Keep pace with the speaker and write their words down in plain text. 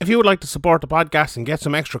If you would like to support the podcast and get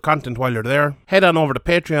some extra content while you're there, head on over to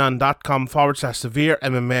patreon.com/Severe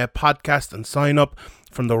MMA podcast and sign up.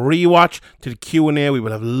 From the rewatch to the Q&A, we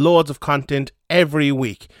will have loads of content every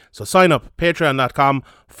week. So sign up,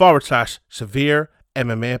 patreon.com/Severe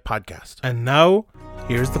MMA podcast. And now,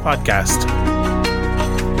 here's the podcast.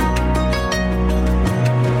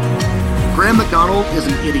 Graham McDonald is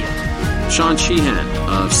an idiot. Sean Sheehan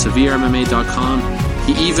of SevereMMA.com.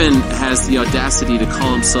 He even has the audacity to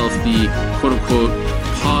call himself the quote-unquote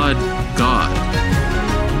pod god.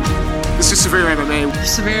 This is Severe MMA.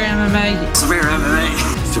 Severe MMA. Severe MMA.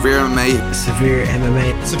 Severe MMA. Severe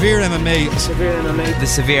MMA. Severe MMA. Severe MMA. The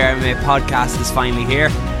Severe MMA podcast is finally here.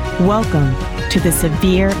 Welcome to the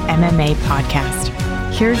Severe MMA podcast.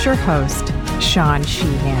 Here's your host, Sean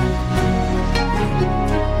Sheehan.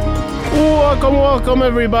 Welcome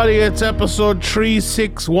everybody. It's episode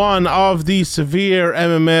 361 of the Severe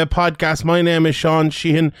MMA podcast. My name is Sean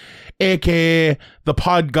Sheehan, aka the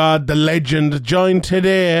Pod God, the Legend, joined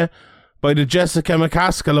today by the Jessica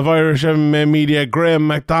McCaskill of Irish MMA Media, Graham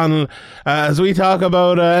McDonald, as we talk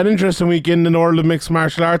about an interesting weekend in the world of mixed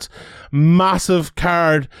martial arts. Massive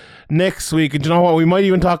card next week, and you know what, we might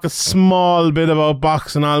even talk a small bit about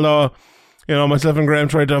boxing, although, you know, myself and Graham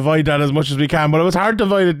tried to avoid that as much as we can, but it was hard to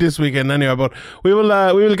avoid it this weekend anyway. But we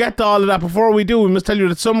will get to all of that. Before we do, we must tell you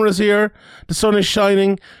that summer is here, the sun is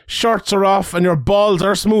shining, shorts are off, and your balls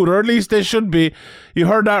are smooth, or at least they should be. You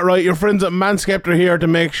heard that right. Your friends at Manscaped are here to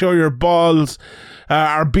make sure your balls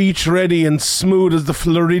are beach ready and smooth as the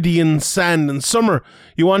Floridian sand. In summer,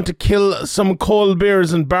 you want to kill some cold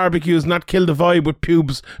beers and barbecues, not kill the vibe with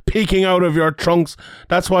pubes peeking out of your trunks.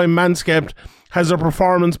 That's why Manscaped has a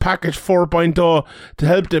Performance Package 4.0 to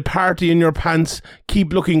help the party in your pants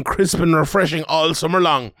keep looking crisp and refreshing all summer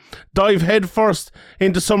long. Dive head first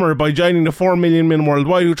into summer by joining the 4 million men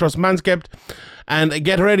worldwide who trust Manscaped, and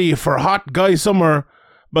get ready for hot guy summer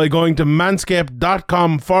by going to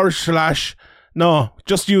manscaped.com/ no,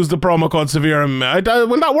 just use the promo code Severe MMA.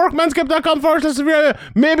 Will that work? Manscaped.com/ Severe MMA?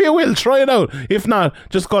 Maybe it will. Try it out. If not,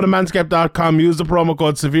 just go to manscaped.com, use the promo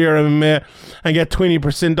code Severe MMA, and get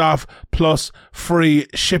 20% off plus free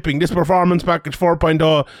shipping. This Performance Package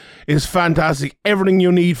 4.0 is fantastic. Everything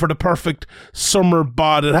you need for the perfect summer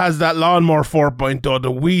bod. It has that Lawnmower 4.0,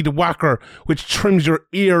 the Weed Whacker, which trims your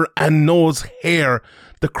ear and nose hair,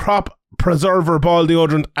 the Crop Preserver Ball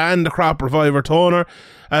Deodorant, and the Crop Reviver Toner,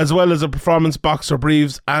 as well as a Performance Boxer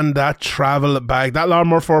Briefs and that travel bag. That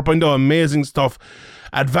Lawnmower 4.0, amazing stuff.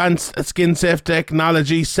 Advanced skin safe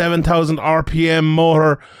technology, 7,000 RPM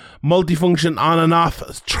motor, multifunction on and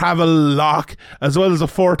off travel lock, as well as a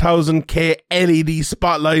 4,000K LED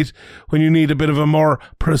spotlight when you need a bit of a more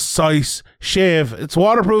precise shave. It's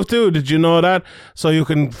waterproof too, did you know that? So you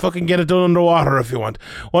can fucking get it done underwater if you want.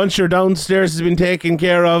 Once your downstairs has been taken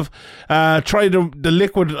care of, try the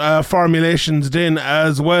liquid formulations then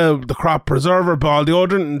as well. The Crop Preserver Ball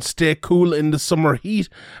Deodorant and stay cool in the summer heat,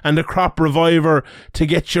 and the Crop Reviver to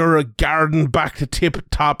get your garden back to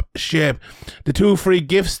tip-top shape. The two free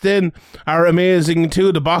gifts then are amazing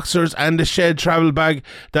too, the boxers and the shed travel bag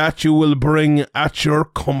that you will bring at your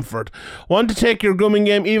comfort. Want to take your grooming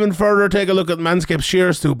game even further? Take a look at Manscaped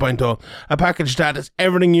Shears 2.0, a package that is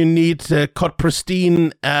everything you need to cut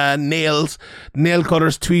pristine nails. Nail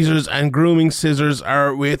cutters, tweezers and grooming scissors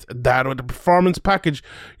are with that. With the Performance Package,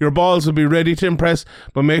 your balls will be ready to impress,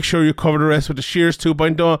 but make sure you cover the rest with the Shears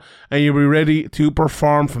 2.0 and you'll be ready to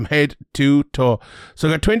perform from head to toe. So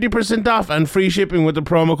get 20% off and free shipping with the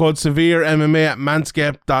promo code Severe MMA at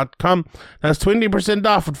manscaped.com. That's 20%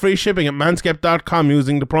 off with free shipping at manscaped.com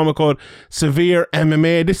using the promo code Severe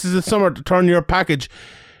MMA. This is the summer to turn your package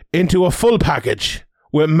into a full package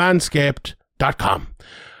with manscaped.com.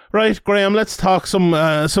 Right, Graham, let's talk some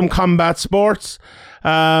combat sports. You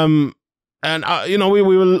know, we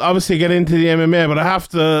will obviously get into the MMA, but I have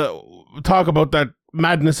to talk about that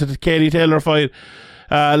madness at the Katie Taylor fight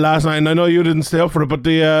last night. And I know you didn't stay up for it, but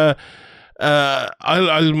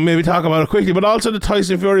I'll maybe talk about it quickly. But also the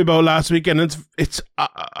Tyson Fury bout last weekend. It's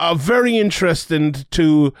very interesting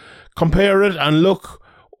to compare it and look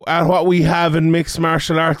at what we have in mixed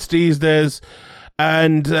martial arts these days,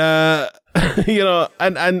 and you know,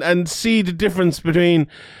 and see the difference between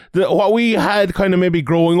what we had kind of maybe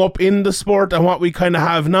growing up in the sport and what we kind of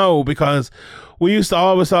have now, because we used to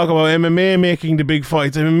always talk about MMA making the big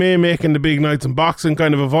fights, MMA making the big nights, and boxing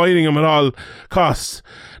kind of avoiding them at all costs.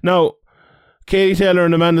 Now, Katie Taylor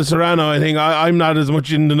and Amanda Serrano, I think I'm not as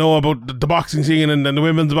much in the know about the boxing scene and the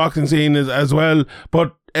women's boxing scene as well,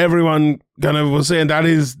 but everyone kind of was saying that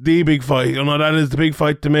is the big fight, you know, that is the big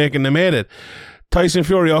fight to make, and they made it. Tyson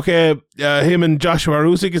Fury, okay, him and Joshua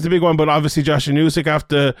Usyk is the big one, but obviously Joshua Usyk have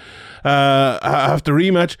to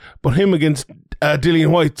rematch. But him against Dillian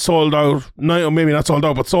White sold out, maybe not sold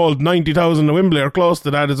out, but sold 90,000 at Wembley or close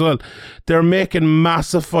to that as well. They're making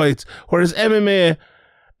massive fights, whereas MMA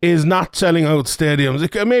is not selling out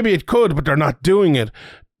stadiums. Maybe it could, but they're not doing it.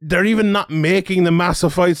 They're even not making the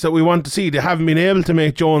massive fights that we want to see. They haven't been able to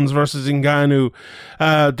make Jones versus Ngannou.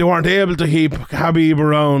 They weren't able to keep Khabib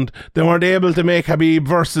around. They weren't able to make Khabib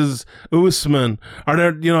versus Usman. Or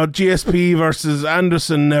GSP versus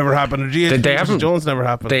Anderson never happened. Or GSP versus Jones never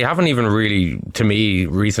happened. They haven't even really, to me,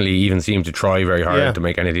 recently even seemed to try very hard to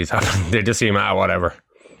make any of these happen. They just seem, whatever.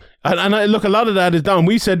 And I look, a lot of that is down.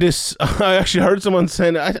 We said this, I actually heard someone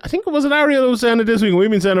saying, I think it was an Ariel who was saying it this week, and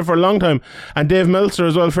we've been saying it for a long time. And Dave Meltzer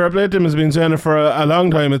as well, fair play to him, has been saying it for a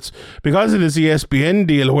long time. It's because of this ESPN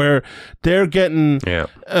deal where they're getting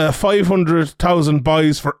 500,000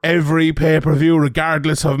 buys for every pay-per-view,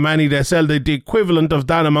 regardless of how many they sell. They the equivalent of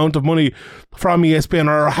that amount of money from ESPN,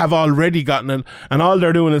 or have already gotten it, and all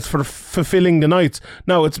they're doing is for fulfilling the nights.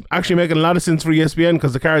 Now, it's actually making a lot of sense for ESPN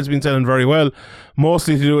because the card's been selling very well,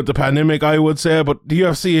 mostly to do with the pandemic, I would say, but the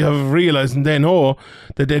UFC have realised, and they know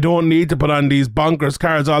that they don't need to put on these bonkers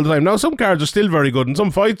cards all the time. Now, some cards are still very good, and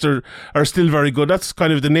some fights are still very good. That's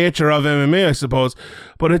kind of the nature of MMA, I suppose.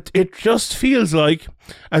 But it just feels like,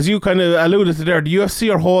 as you kind of alluded to there, the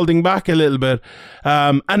UFC are holding back a little bit.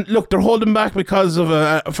 And look, they're holding back because of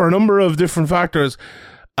for a number of different factors.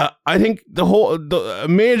 I think the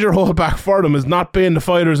major holdback for them is not paying the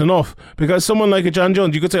fighters enough, because someone like a John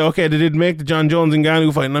Jones, you could say, okay, they did make the John Jones and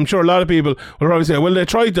Ngannou fight, and I'm sure a lot of people will probably say, well, they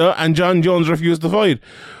tried to, and John Jones refused to fight.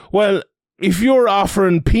 Well, if you're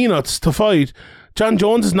offering peanuts to fight, John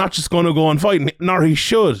Jones is not just going to go and fight, nor he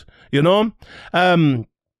should, you know?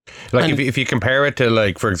 If you compare it to,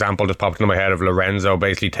 like, for example, just popped into my head of Lorenzo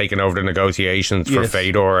basically taking over the negotiations for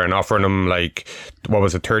Fedor and offering him, like, what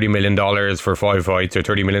was it, $30 million for 5 fights, or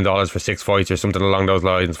 $30 million for 6 fights, or something along those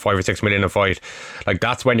lines, 5 or 6 million a fight. Like,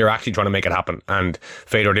 that's when you're actually trying to make it happen. And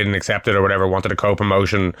Fedor didn't accept it or whatever, wanted a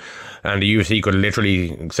co-promotion, and the UFC could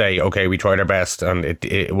literally say, okay, we tried our best, and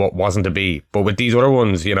it wasn't to be. But with these other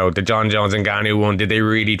ones, you know, the John Jones and Ngannou one, did they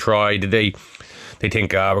really try? Did they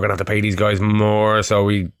think, we're going to have to pay these guys more, so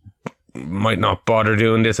we might not bother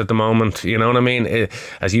doing this at the moment? You know what I mean?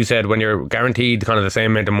 As you said, when you're guaranteed kind of the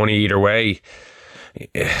same amount of money either way,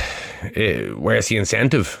 where's the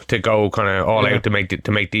incentive to go kind of all out to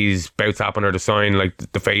make these bouts happen, or to sign like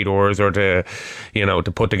the Fedors, or to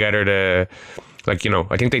put together the, like, you know,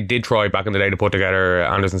 I think they did try back in the day to put together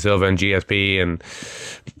Anderson Silva and GSP, and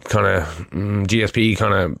kind of GSP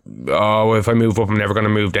kind of, if I move up I'm never going to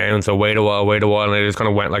move down, so wait a while, and it just kind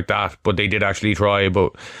of went like that. But they did actually try.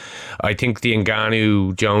 But I think the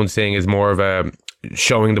Ngannou Jones thing is more of a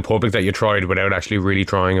showing the public that you tried without actually really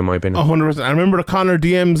trying, in my opinion. 100%. I remember the Conor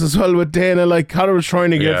DMs as well with Dana. Like, Conor was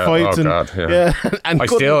trying to get fights. And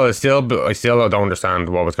I still don't understand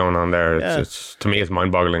what was going on there. It's to me, it's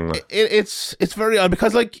mind-boggling. Like. It's very odd,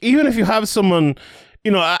 because, like, even if you have someone,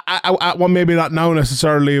 you know, well, maybe not now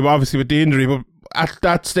necessarily, obviously with the injury, but at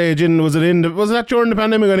that stage, was that during the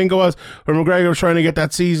pandemic? I think it was, where McGregor was trying to get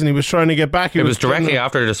that season. He was trying to get back. It was directly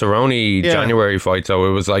after the Cerrone January fight, so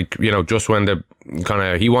it was like, you know, just when the kind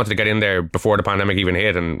of, he wanted to get in there before the pandemic even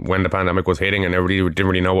hit, and when the pandemic was hitting, and everybody didn't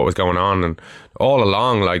really know what was going on, and all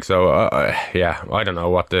along, like, so I don't know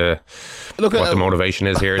what the motivation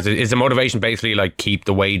is here. Is the motivation basically like keep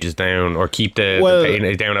the wages down, or keep the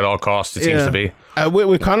pay down at all costs? It seems to be.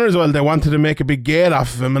 With Conor as well, they wanted to make a big gate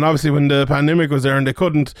off of him, and obviously when the pandemic was there and they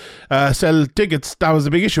couldn't sell tickets, that was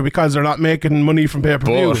a big issue, because they're not making money from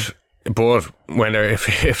pay-per-view. But when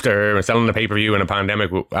if they're selling the pay-per-view in a pandemic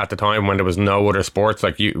at the time when there was no other sports,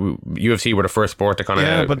 like UFC were the first sport to kind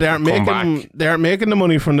of but they aren't making the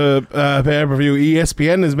money from the pay-per-view.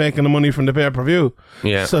 ESPN is making the money from the pay-per-view.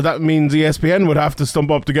 Yeah. So that means ESPN would have to stump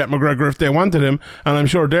up to get McGregor if they wanted him, and I'm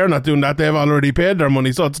sure they're not doing that. They've already paid their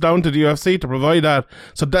money, so it's down to the UFC to provide that.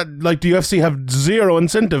 So that, like, the UFC have zero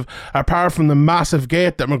incentive apart from the massive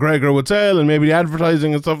gate that McGregor would sell, and maybe the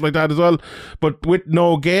advertising and stuff like that as well. But with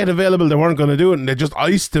no gate available, they weren't going to do it, and they just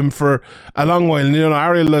iced him for a long while. And, you know,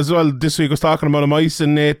 Ariel as well this week was talking about him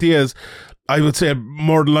icing Nate Diaz. I would say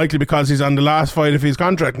more than likely because he's on the last fight of his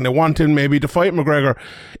contract, and they want him maybe to fight McGregor.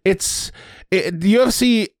 The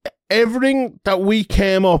UFC everything that we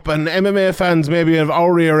came up, and MMA fans maybe of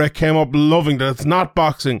our era came up loving, that it's not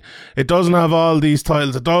boxing, it doesn't have all these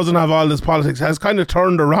titles, it doesn't have all this politics, has kind of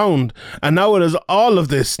turned around, and now it is all of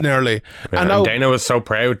this nearly. And now Dana was so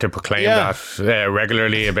proud to proclaim that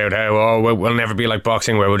regularly about how we'll never be like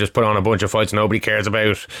boxing, where we'll just put on a bunch of fights nobody cares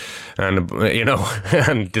about, and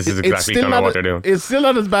and this is exactly kind of what they're doing. It's still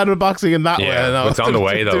not as bad with boxing in that way. No. It's on the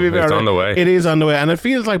way though. It's on the way. It is on the way, and it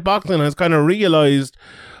feels like boxing has kind of realised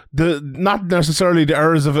not necessarily the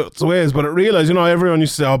errors of its ways, but it realised, everyone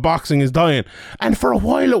used to say, oh, boxing is dying. And for a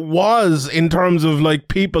while it was, in terms of like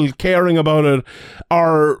people caring about it,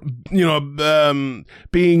 or,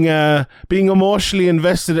 being emotionally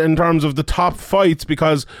invested in terms of the top fights,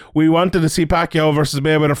 because we wanted to see Pacquiao versus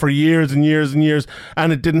Mayweather for years and years and years,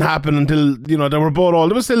 and it didn't happen until, they were both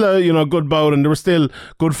old. There was still a, good bout, and there were still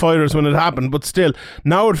good fighters when it happened, but still,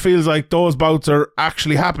 now it feels like those bouts are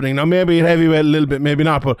actually happening. Now, maybe at heavyweight a little bit, maybe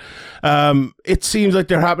not, but it seems like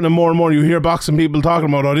they're happening more and more. You hear boxing people talking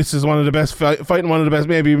about, oh, this is one of the best, fighting one of the best,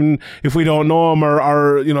 maybe even if we don't know him,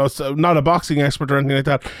 or not a boxing expert or anything like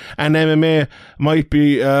that. And MMA might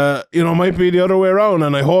be the other way around,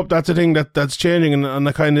 and I hope that's a thing that's changing, and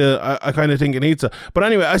I kind of think it needs to. But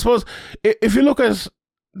anyway, I suppose if you look at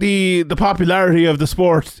the popularity of the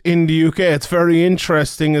sport in the UK, it's very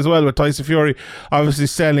interesting as well, with Tyson Fury obviously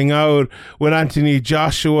selling out, with Anthony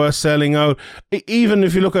Joshua selling out. Even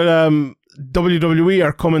if you look at WWE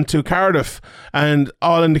are coming to Cardiff, and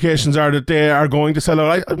all indications are that they are going to sell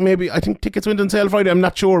out. I think tickets went on sale Friday, I'm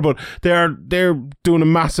not sure, but they're doing a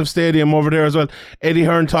massive stadium over there as well. Eddie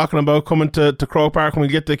Hearn talking about coming to Croke Park, and we'll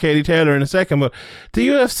get to Katie Taylor in a second. But the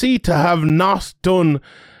UFC to have not done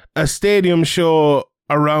a stadium show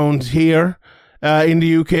around here in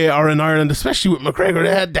the UK or in Ireland, especially with McGregor,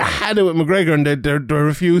 they had it with McGregor, and they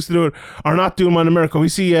refused to do it, or not do them in America. We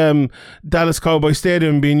see Dallas Cowboy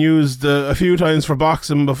Stadium being used a few times for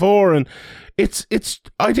boxing before, and it's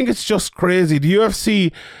I think it's just crazy. The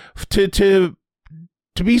UFC to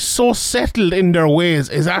be so settled in their ways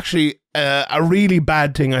is actually a really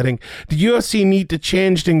bad thing. I think the UFC need to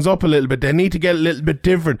change things up a little bit. They need to get a little bit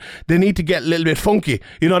different. They need to get a little bit funky.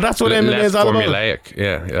 That's what MMA is all about.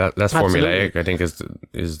 Less formulaic, I think,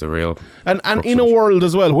 is the real. And in a world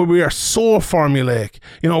as well where we are so formulaic,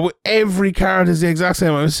 every card is the exact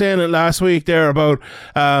same. I was saying it last week there about,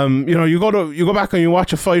 you go back and you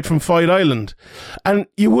watch a fight from Fight Island, and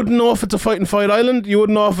you wouldn't know if it's a fight in Fight Island. You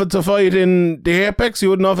wouldn't know if it's a fight in the Apex. You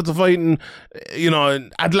wouldn't know if it's a fight in,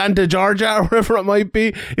 in Atlanta, Georgia, or wherever it might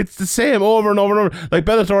be. It's the same over and over and over. Like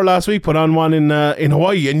Bellator last week put on one in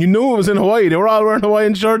Hawaii, and you knew it was in Hawaii. They were all wearing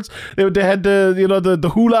Hawaiian shirts. They had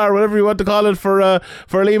the hula or whatever you want to call it for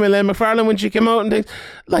Lima Lane McFarlane when she came out, and things.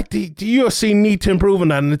 Like the UFC need to improve on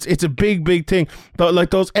that, and it's a big thing. Like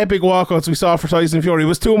those epic walkouts we saw for Tyson Fury, it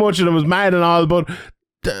was too much and it was mad and all, but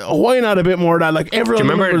why not a bit more of that? Like everyone.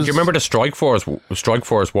 Do you remember the Strike Force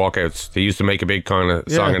walkouts? They used to make a big kind of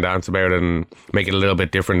song and dance about it, and make it a little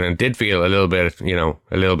bit different, and it did feel a little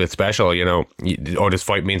bit special. This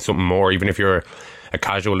fight means something more, even if you're a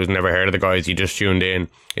casual who's never heard of the guys, you just tuned in.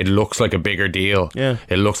 It looks like a bigger deal. Yeah,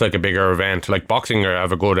 it looks like a bigger event. Like boxing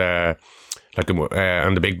have a good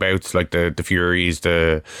on the big bouts, like the Furies,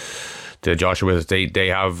 the Joshua's, they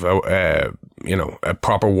have a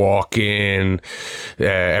proper walk in.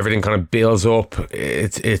 Everything kind of builds up.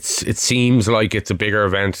 It seems like it's a bigger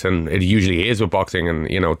event than it usually is with boxing, and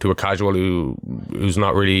to a casual who's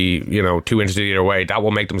not really too interested either way, that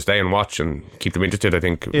will make them stay and watch and keep them interested, I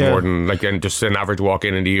think, more than just an average walk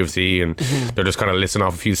in the UFC, and they're just kind of listing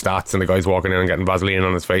off a few stats, and the guy's walking in and getting Vaseline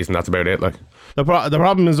on his face, and that's about it. Like the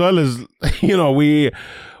problem as well is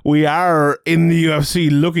we are in the UFC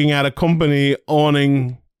looking at a company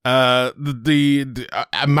owning a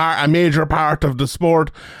major part of the sport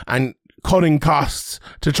and cutting costs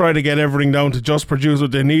to try to get everything down to just produce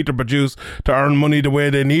what they need to produce to earn money the way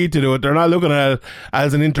they need to do it. They're not looking at it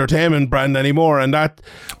as an entertainment brand anymore, and that.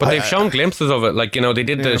 But they've shown glimpses of it, like they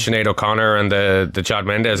did the Sinead O'Connor and the Chad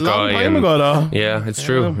Mendes guy. Long time ago, though. Yeah, it's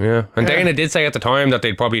true. Yeah, and Dana did say at the time that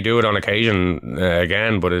they'd probably do it on occasion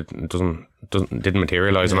again, but it didn't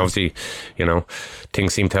materialize, and obviously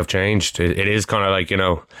things seem to have changed. It is kind of like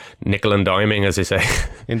nickel and diming, as they say.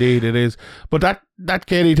 Indeed it is. But that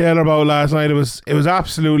Katie Taylor bout last night, it was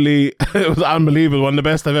absolutely it was unbelievable, one of the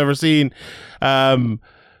best I've ever seen. Maybe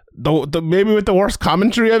with the worst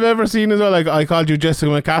commentary I've ever seen as well. Like I called you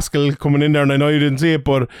Jessica McCaskill coming in there, and I know you didn't see it,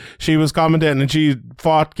 but she was commentating, and she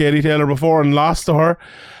fought Katie Taylor before and lost to her,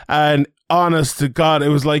 and honest to God, it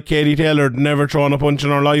was like Katie Taylor had never thrown a punch in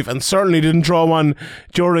her life, and certainly didn't throw one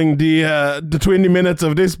during the 20 minutes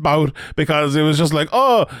of this bout, because it was just like,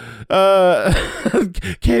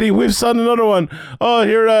 Katie whiffs on another one. Oh,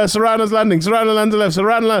 here, Serrano's landing. Serrano lands left.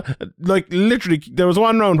 Like, literally, there was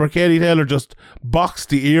one round where Katie Taylor just boxed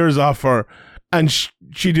the ears off her, and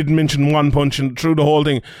she didn't mention one punch through the whole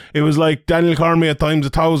thing. It was like Daniel Cormier times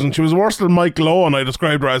 1,000. She was worse than Mike Lowen, I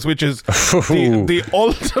described her as, which is the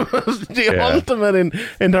ultimate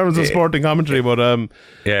in terms of sporting commentary. But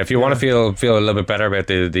if you want to feel a little bit better about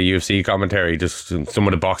the UFC commentary, just some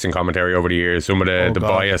of the boxing commentary over the years, some of the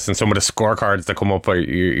bias and some of the scorecards that come up,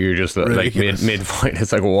 you're just ridiculous. Like mid fight.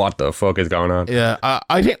 It's like, what the fuck is going on? Yeah,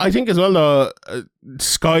 I think as well though.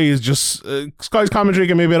 Sky is just Sky's commentary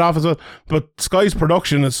can be a bit off as well, but Sky's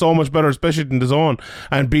production is so much better, especially in the zone.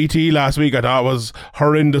 And BT last week I thought was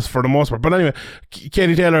horrendous for the most part. But anyway,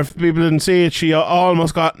 Katie Taylor, if people didn't see it, she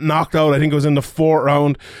almost got knocked out. I think it was in the 4th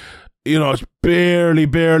round. You know,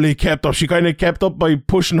 barely kept up. She kind of kept up by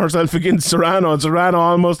pushing herself against Serrano, and Serrano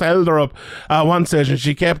almost held her up at one stage, and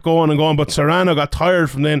she kept going and going, but Serrano got tired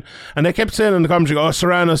from then, and they kept saying in the commentary,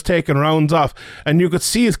 Serrano's taking rounds off, and you could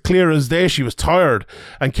see as clear as day she was tired.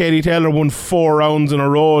 And Katie Taylor won 4 rounds in a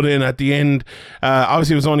row then at the end.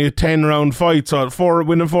 Obviously it was only a 10-round fight, so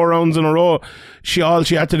winning 4 rounds in a row, all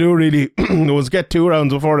she had to do really was get 2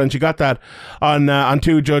 rounds before then. She got that on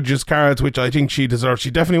 2 judges' cards, which I think she deserved.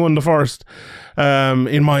 She definitely won the first,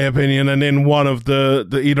 in my opinion, and then one of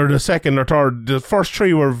the either the second or third. The first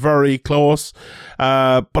 3 were very close,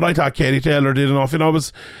 but I thought Katie Taylor did enough. You know, it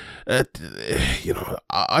was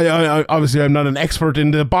I obviously I'm not an expert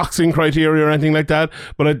in the boxing criteria or anything like that,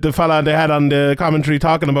 but the fella they had on the commentary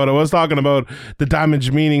talking about it was talking about the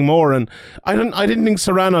damage meaning more, and I didn't think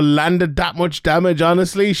Serrano landed that much damage.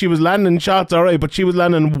 Honestly, she was landing shots alright, but she was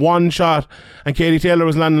landing one shot, and Katie Taylor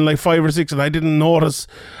was landing like 5 or 6, and I didn't notice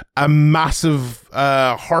a massive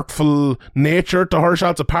hurtful nature to her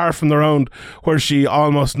shots apart from the round where she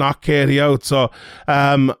almost knocked Katie out. So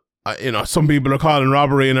you know, some people are calling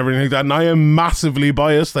robbery and everything like that, and I am massively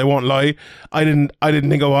biased, I won't lie. I didn't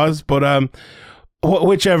think I was, but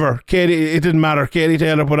whichever, Katie, it didn't matter. Katie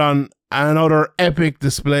Taylor put on another epic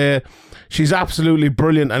display. She's absolutely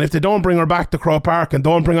brilliant, and if they don't bring her back to Croke Park and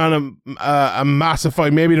don't bring on a massive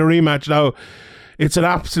fight, maybe the rematch now, it's an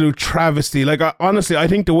absolute travesty. Like, honestly, I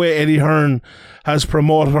think the way Eddie Hearn has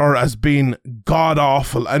promoted her as being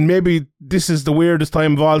god-awful, and maybe this is the weirdest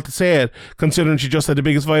time of all to say it, considering she just had the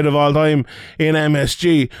biggest fight of all time in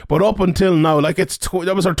MSG, but up until now, like,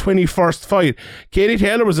 that was her 21st fight. Katie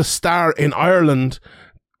Taylor was a star in Ireland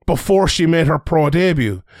before she made her pro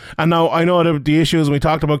debut, and now I know the issues we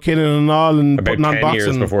talked about Killing and all, and about putting on 10 boxing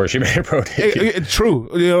years before she made her pro debut.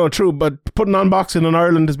 True, but putting on boxing in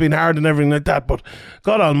Ireland has been hard and everything like that. But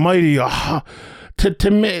God Almighty,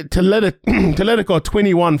 to let it go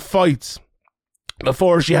 21 fights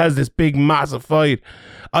before she has this big massive fight.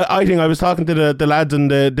 I think I was talking to the lads, and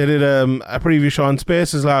they did a preview show on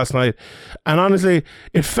Spaces last night, and honestly,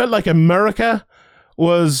 it felt like America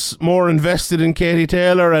was more invested in Katie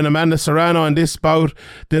Taylor and Amanda Serrano in this bout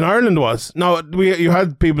than Ireland was. Now, you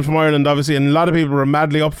had people from Ireland, obviously, and a lot of people were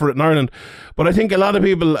madly up for it in Ireland, but I think a lot of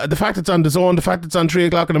people, the fact it's on DAZN, the fact it's on 3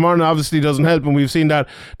 o'clock in the morning obviously doesn't help, and we've seen that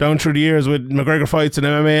down through the years with McGregor fights and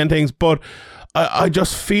MMA and things, but I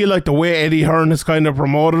just feel like the way Eddie Hearn has kind of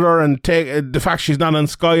promoted her, and the fact she's not on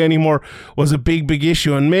Sky anymore was a big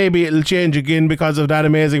issue, and maybe it'll change again because of that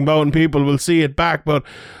amazing bout and people will see it back. But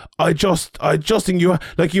I just think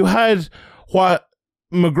you had what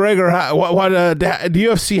McGregor had, what the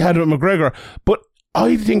UFC had with McGregor, but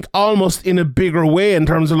I think almost in a bigger way, in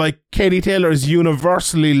terms of like Katie Taylor is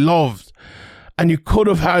universally loved, and you could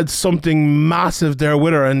have had something massive there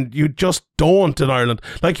with her, and you just don't in Ireland.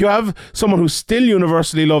 Like, you have someone who's still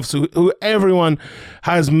universally loved, who everyone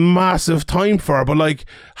has massive time for, but like,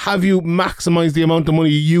 have you maximised the amount of money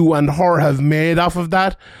you and her have made off of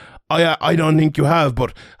that? I don't think you have,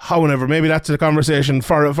 but however, maybe that's a conversation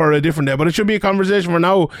for a different day, but it should be a conversation for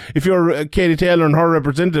now if you're Katie Taylor and her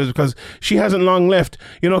representatives, because she hasn't long left.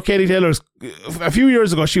 You know, Katie Taylor's, a few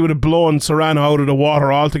years ago, she would have blown Serrano out of the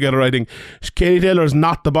water altogether, I think. Katie Taylor is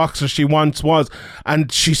not the boxer she once was, and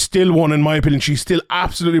she still won, in my opinion. She's still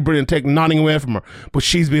absolutely brilliant, take nothing away from her, but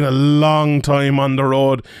she's been a long time on the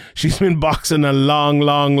road. She's been boxing a long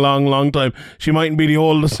time. She mightn't be the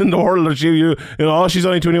oldest in the world, or she's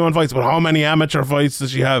only 21 fights, but how many amateur fights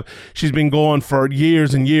does she have? She's been going for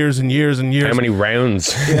years and years and years and years. How many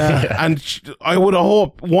rounds? Yeah, and I would have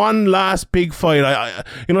hoped one last big fight.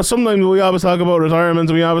 Sometimes we always talk about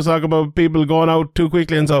retirements, we always talk about people going out too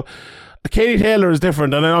quickly and so. Katie Taylor is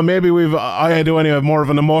different, and I know maybe I do anyway, more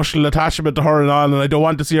of an emotional attachment to her and all, and I don't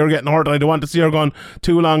want to see her getting hurt, and I don't want to see her going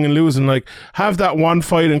too long and losing. Like, have that one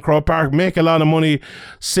fight in Croke Park, make a lot of money,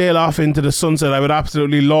 sail off into the sunset. I would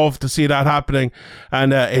absolutely love to see that happening,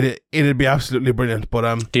 and it'd be absolutely brilliant.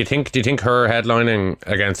 But do you think her headlining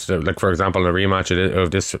against, like, for example, a rematch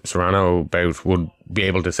of this Serrano bout would be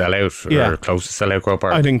able to sell out, or close to sell out Croke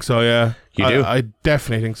Park? I think so, yeah. You do? I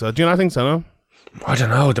definitely think so. Do you not think so, no? I don't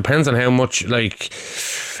know. It depends on how much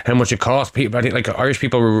it costs. People, I think, like, Irish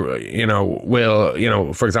people, you know, will, you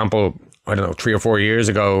know, for example, I don't know, 3 or 4 years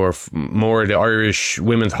ago or more, the Irish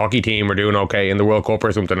women's hockey team were doing okay in the World Cup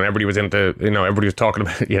or something, and everybody was everybody was talking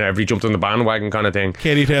about, you know, everybody jumped on the bandwagon kind of thing.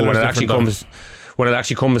 Katie Taylor. When it actually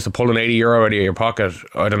comes to pulling €80 out of your pocket,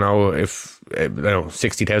 I don't know if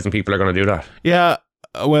 60,000 people are going to do that. Yeah.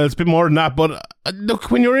 Well, it's a bit more than that, but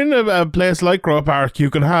look, when you're in a place like Croke Park, you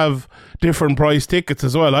can have different price tickets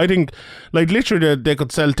as well. I think, like, literally they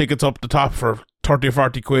could sell tickets up the top for 30 or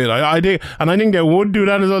 40 quid. I think they would do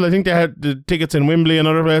that as well. I think they had the tickets in Wembley and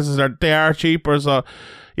other places, they are cheaper, so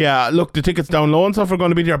yeah, look, the tickets down low and stuff are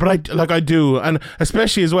going to be there, but I do, and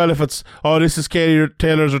especially as well if it's, this is Katie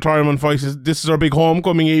Taylor's retirement fight, this is our big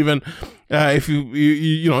homecoming even. If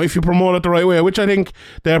you promote it the right way, which I think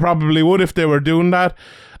they probably would if they were doing that,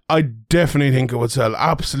 I definitely think it would sell,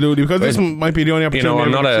 absolutely, because this might be the only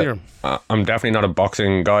opportunity. I'm definitely not a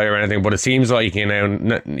boxing guy or anything, but it seems like, you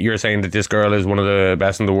know, you're saying that this girl is one of the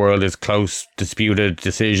best in the world, is close, disputed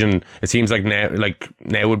decision. It seems like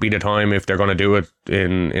now would be the time, if they're going to do it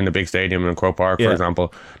in the big stadium in Croke Park, for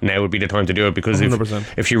example. Now would be the time to do it, because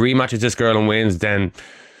if she rematches this girl and wins, then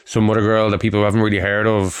some other girl that people haven't really heard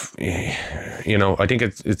of, you know, I think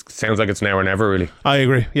it sounds like it's now or never, really. I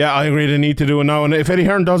agree. Yeah, I agree. They need to do it now. And if Eddie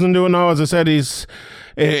Hearn doesn't do it now, as I said, it's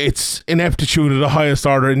ineptitude of the highest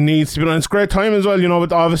order. It needs to be done. It's great time as well, you know,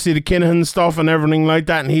 with obviously the Kinahan stuff and everything like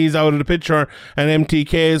that, and he's out of the picture, and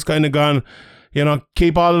MTK is kind of gone. You know,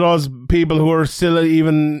 keep all of those people who are still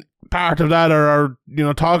even part of that, or you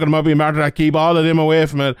know, talking about being part of that, keep all of them away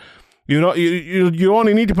from it. You know, you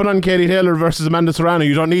only need to put on Katie Taylor versus Amanda Serrano.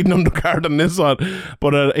 You don't need an undercard on this one,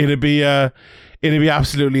 but it'd be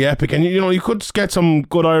absolutely epic. And you know, you could get some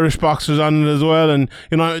good Irish boxers on it as well. And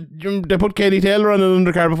you know, they put Katie Taylor on an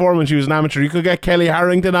undercard before when she was an amateur. You could get Kelly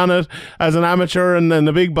Harrington on it as an amateur, and then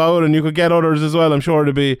the big bout, and you could get others as well. I'm sure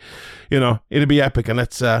it'd be epic. And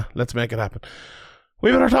let's make it happen.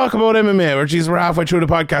 We better talk about MMA. We're halfway through the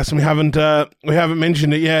podcast and we haven't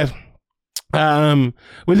mentioned it yet.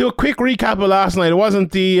 We'll do a quick recap of last night. It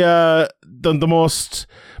wasn't the most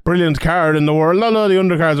brilliant card in the world. No, the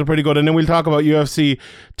undercards are pretty good, and then we'll talk about UFC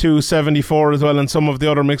 274 as well, and some of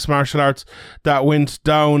the other mixed martial arts that went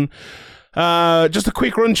down. Just a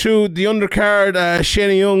quick run through the undercard.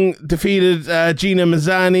 Shayna Young defeated Gina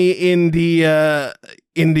Mazzani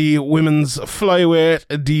in the women's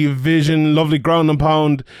flyweight division. Lovely ground and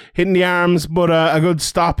pound, hitting the arms, but a good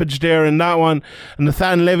stoppage there in that one. And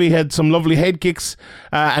Nathan Levy had some lovely head kicks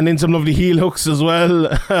and then some lovely heel hooks as well.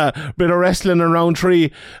 Bit of wrestling in round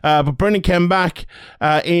 3, but Brennan came back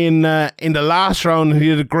in the last round. He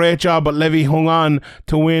did a great job, but Levy hung on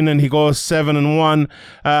to win, and he goes 7-1.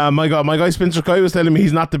 My guy Spencer Kai was telling me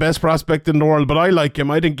he's not the best prospect in the world, but I like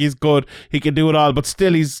him. I think he's good. He can do it all, but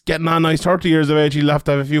still, he's getting on now. He's 30 years of age. He'll have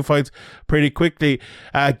to have a few fights pretty quickly.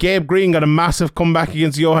 Gabe Green got a massive comeback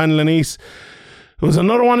against Johan Lanise. It was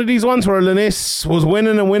another one of these ones where Lanise was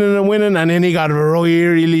winning, and then he got really,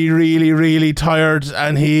 really, really tired,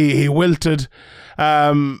 and he wilted.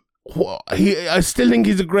 I still think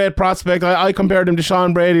he's a great prospect. I compared him to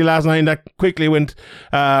Sean Brady last night, and that quickly went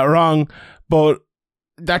wrong, but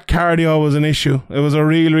that cardio was an issue. It was a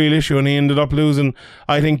real issue, and he ended up losing,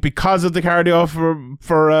 I think, because of the cardio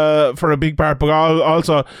for a big part. But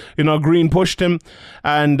also, you know, Green pushed him,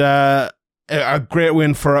 and a great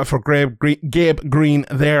win for Gabe Green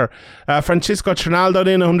there. Francisco Trinaldo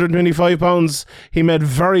in 125 pounds. He made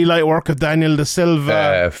very light work of Daniel Da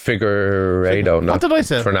Silva. Figueiredo. What did I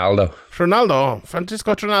say? Trinaldo.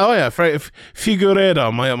 Francisco Trinaldo. Oh yeah,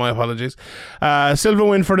 Figueiredo. My apologies. Silva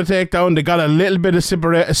win for the takedown. They got a little bit of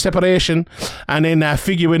separation, and then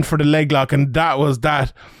Figgy win for the leg lock, and that was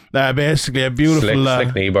that. Basically a beautiful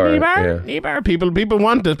slick knee bar. Knee bar. People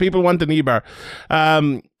want it. People want the knee bar.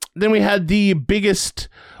 Then we had the biggest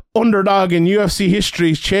underdog in UFC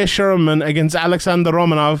history, Chase Sherman against Alexander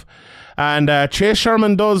Romanov. And Chase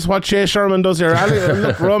Sherman does what Chase Sherman does here.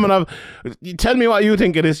 Look, Romanov, tell me what you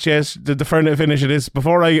think it is, Chase, the finish it is.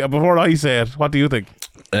 Before I say it, what do you think?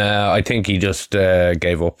 I think he just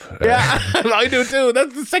gave up. Yeah, I do too.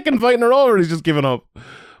 That's the second fight in a row where he's just given up.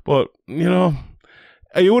 But, you know,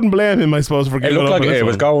 You wouldn't blame him, I suppose, for It giving looked up like on this it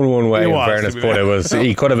was one. going one way, It in was, fairness, to be but fair. it was.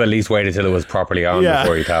 He could have at least waited till it was properly on Yeah.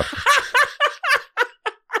 before he tapped.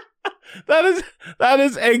 That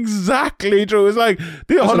is exactly true. It's like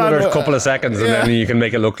Just another couple of seconds, and then you can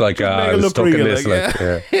make it look like make I it was look stuck real, in this. like,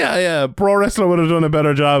 Like, yeah. Pro wrestler would have done a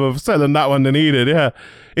better job of selling that one than he did. Yeah,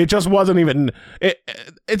 it just wasn't even.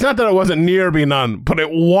 It's not that it wasn't near being on, but it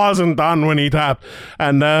wasn't on when he tapped.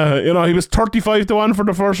 And he was 35-1 for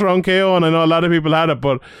the first round KO, and I know a lot of people had it,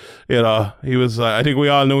 but he was. I think we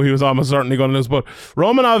all knew he was almost certainly going to lose. But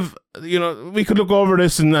Romanov, we could look over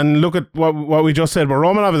this and look at what we just said, but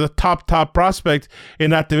Romanov is a top prospect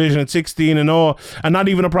in that division at 16-0, and not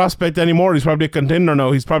even a prospect anymore. He's probably a contender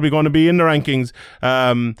now. He's probably going to be in the rankings,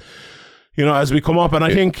 as we come up. And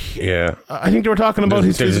I think they were talking about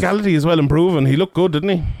his physicality as well improving. He looked good, didn't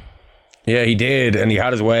he? Yeah, he did, and he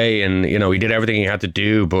had his way, and he did everything he had to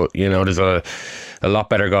do. But there's a lot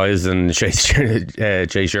better guys than Chase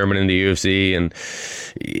Sherman in the UFC, and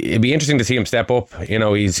it'd be interesting to see him step up.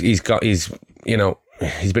 He's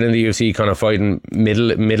been in the UFC kind of fighting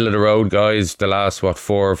middle of the road guys the last 4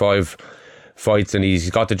 or 5 fights, and he's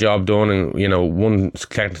got the job done, and one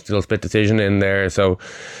technical split decision in there. So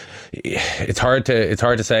it's hard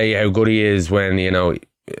to say how good he is when he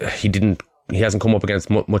hasn't come up against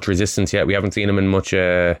much resistance yet. We haven't seen him in much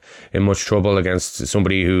trouble against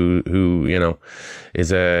somebody who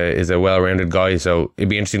is a well-rounded guy. So it'd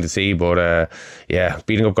be interesting to see. But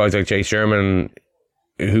beating up guys like Chase Sherman,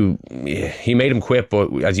 who he made him quit,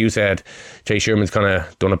 but as you said, Chase Sherman's kind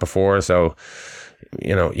of done it before. So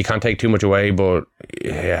you can't take too much away. But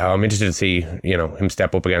I'm interested to see him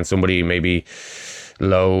step up against somebody maybe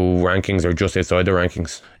low rankings or just outside the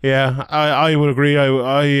rankings. Yeah, I would agree.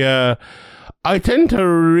 I tend to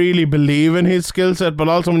really believe in his skill set, but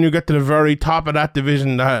also when you get to the very top of that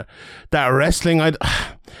division, that wrestling,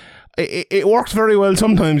 it works very well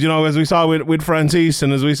sometimes, as we saw with Francis,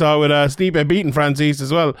 and as we saw with Stipe beating Francis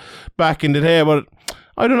as well back in the day. But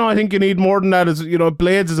I don't know, I think you need more than that.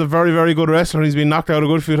 Blades is a very, very good wrestler. He's been knocked out a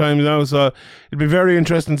good few times now, so it'd be very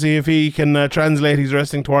interesting to see if he can translate his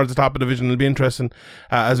wrestling towards the top of the division. It'll be interesting,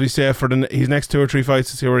 as we say, for his next 2 or 3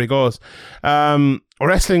 fights to see where he goes.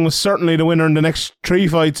 Wrestling was certainly the winner in the next 3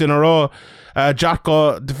 fights in a row.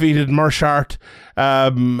 Jotko defeated Meerschaert.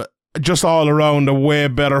 Just all around a way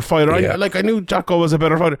better fighter. Yeah. I knew Jotko was a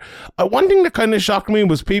better fighter. One thing that kind of shocked me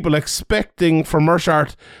was people expecting for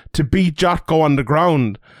Meerschaert to beat Jotko on the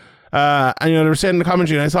ground. And they were saying in the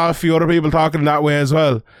commentary, and I saw a few other people talking that way as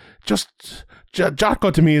well. Just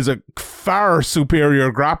Jotko to me is a far superior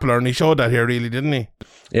grappler, and he showed that here, really, didn't he?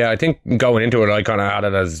 Yeah, I think going into it, I kind of had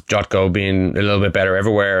it as Jotko being a little bit better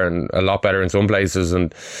everywhere and a lot better in some places,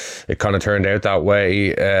 and it kind of turned out that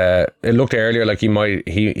way. It looked earlier like he might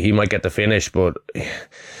get the finish, but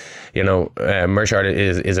Meerschaert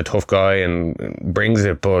is a tough guy and brings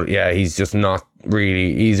it, but he's just not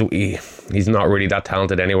really. He's not really that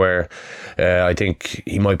talented anywhere. I think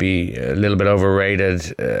he might be a little bit overrated.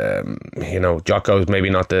 Jotko's maybe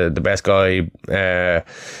not the best guy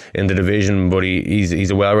in the division, but he's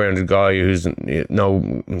a well-rounded guy who's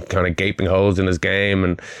no kind of gaping holes in his game,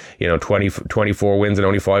 and 24 wins and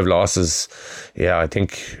only 5 losses. I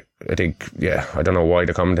think I don't know why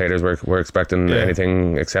the commentators were expecting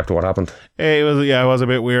anything except what happened. It was a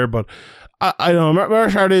bit weird, but I don't know.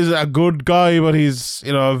 Meerschaert is a good guy, but he's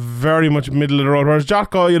very much middle of the road. Whereas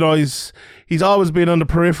Jotko, he's always been on the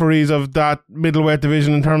peripheries of that middleweight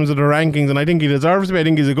division in terms of the rankings, and I think he deserves to be. I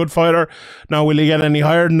think he's a good fighter. Now, will he get any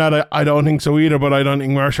higher than that? I don't think so either. But I don't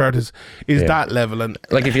think Meerschaert is that level. And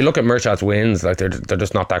if you look at Meerschaert's wins, they're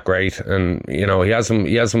just not that great. And he has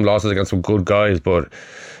some losses against some good guys, but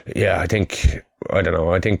I think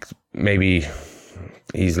maybe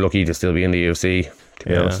he's lucky to still be in the UFC. To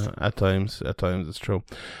be honest. At times it's true.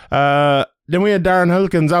 Then we had Darren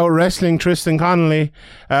Elkins out wrestling Tristan Connolly,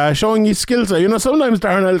 showing his skill set. Sometimes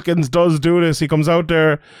Darren Elkins does do this. He comes out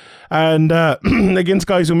there and against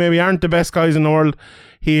guys who maybe aren't the best guys in the world,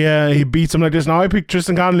 he beats them like this. Now, I picked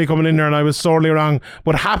Tristan Connolly coming in there, and I was sorely wrong,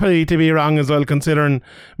 but happy to be wrong as well, considering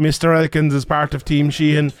Mr. Elkins is part of Team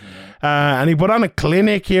Sheehan. And he put on a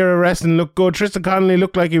clinic here. Wrestling looked good. Tristan Connolly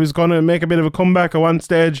looked like he was going to make a bit of a comeback at one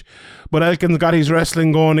stage, but Elkins got his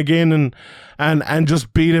wrestling going again and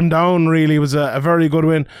just beat him down. Really, it was a very good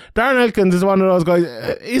win. Darren Elkins is one of those guys.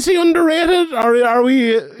 Is he underrated, or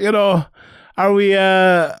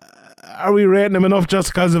are we rating him enough just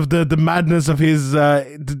because of the madness of his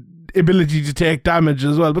ability to take damage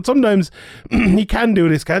as well? But sometimes he can do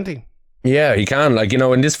this, can't he? Yeah, he can. Like, you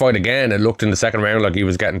know, in this fight again, it looked in the second round like he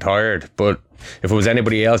was getting tired. But if it was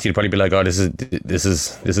anybody else, you'd probably be like, "Oh, this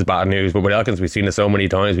is bad news." But with Elkins, we've seen it so many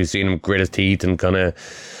times. We've seen him grit his teeth and kind of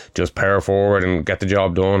just power forward and get the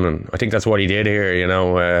job done. And I think that's what he did here. You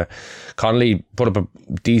know, Connolly put up a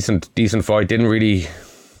decent fight. Didn't really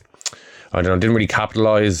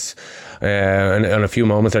capitalise. And a few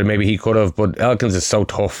moments that maybe he could have, but Elkins is so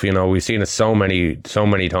tough. You know, we've seen it so many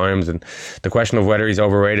times, and the question of whether he's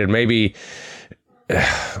overrated, maybe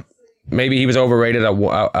he was overrated at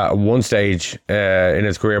one stage in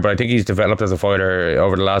his career, but I think he's developed as a fighter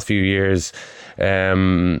over the last few years,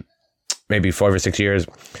 maybe 5 or 6 years,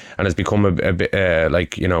 and has become a bit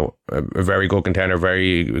like, you know, a very good contender,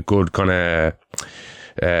 very good kind of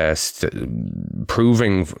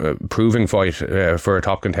proving fight for a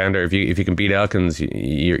top contender. If you can beat Elkins,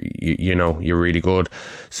 you know you're really good.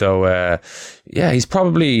 So yeah, he's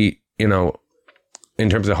probably, you know, in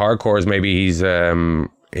terms of hardcores, maybe he's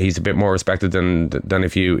a bit more respected than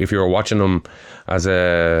if you were watching him as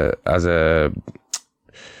a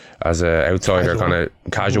outsider, kind of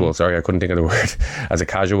casual. Sorry, I couldn't think of the word. As a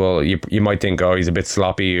casual, you might think, oh, he's a bit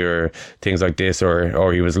sloppy or things like this,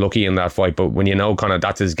 or he was lucky in that fight. But when you know kind of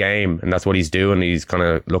that's his game and that's what he's doing, he's kind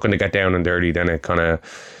of looking to get down and dirty, then it kind of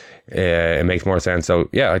it makes more sense. So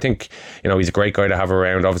yeah, I think, you know, he's a great guy to have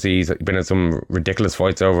around. Obviously, he's been in some ridiculous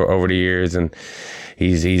fights over the years, and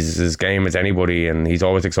he's his game as anybody, and he's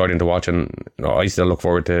always exciting to watch. And I still look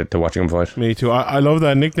forward to watching him fight. Me too. I love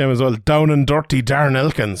that nickname as well, Down and Dirty Darren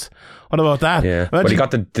Elkins. What about that? Yeah, but he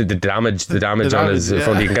got the damage on his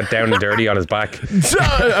front. He can get down and dirty on his back.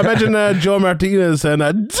 Imagine Joe Martinez and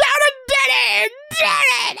Down and Dirty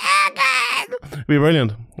Darren Elkins. It'd be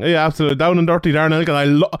brilliant. Yeah, absolutely. Down and Dirty Darren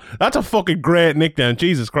Elkins. That's a fucking great nickname.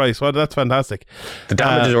 Jesus Christ, that's fantastic. The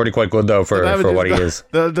damage is already quite good though for what he is.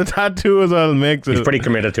 The tattoo as well makes it. He's pretty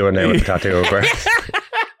committed to it now with the tattoo over.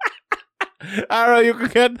 Alright, you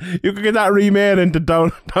could get that remade into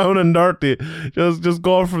down and dirty. Just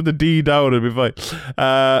go for the D down, it'll be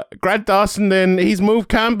fine. Grant Dawson, then he's moved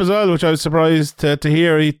camp as well, which I was surprised to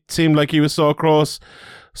hear. He seemed like he was so close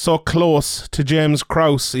to James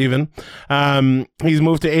Krause even. He's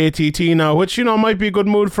moved to ATT now, which, you know, might be a good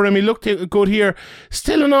move for him. He looked good here.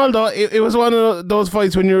 Still and all though, it was one of those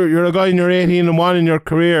fights when you're a guy and you're 18-1 in your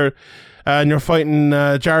career, and you're fighting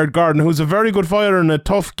Jared Gordon, who's a very good fighter and a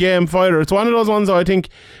tough game fighter. It's one of those ones though, I think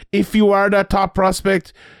if you are that top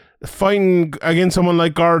prospect, fighting against someone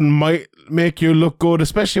like Gordon might make you look good,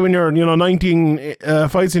 especially when you're, you know, 19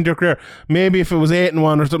 fights into your career. Maybe if it was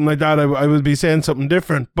 8-1 or something like that, I would be saying something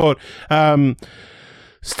different. But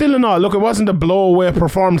still and all, look, it wasn't a blow-away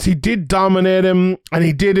performance. He did dominate him, and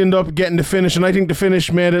he did end up getting the finish, and I think the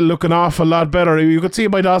finish made it look an awful lot better. You could see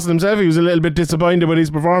by Dawson himself, he was a little bit disappointed with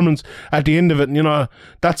his performance at the end of it, and, you know,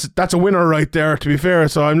 that's a winner right there, to be fair.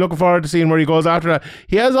 So I'm looking forward to seeing where he goes after that.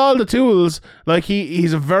 He has all the tools. Like,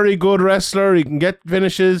 he's a very good wrestler. He can get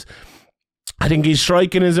finishes. I think his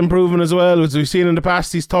striking is improving as well. As we've seen in the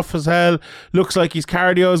past, he's tough as hell. Looks like his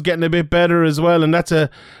cardio is getting a bit better as well, and that's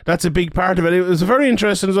a big part of it. It was very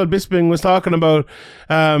interesting as well. Bisping was talking about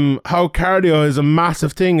how cardio is a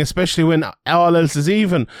massive thing, especially when all else is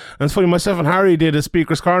even. And it's funny, myself and Harry did a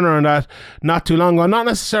Speaker's Corner on that not too long ago. Not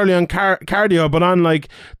necessarily on cardio, but on like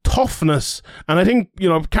toughness. And I think, you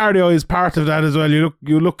know, cardio is part of that as well. You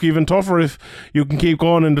look even tougher if you can keep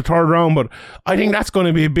going in the third round. But I think that's going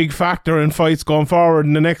to be a big factor in fights going forward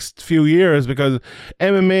in the next few years, because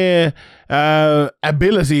MMA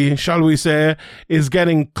ability, shall we say, is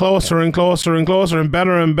getting closer and closer and closer and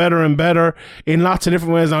better and better and better in lots of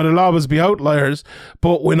different ways. Now, there'll always be outliers,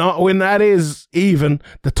 but when that is even,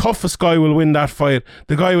 the toughest guy will win that fight.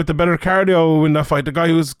 The guy with the better cardio will win that fight. The guy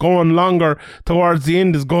who's going longer towards the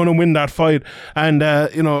end is going to win that fight. And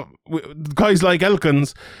you know, guys like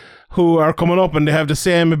Elkins, who are coming up and they have the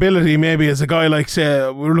same ability maybe as a guy like, say,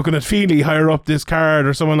 we're looking at Feely higher up this card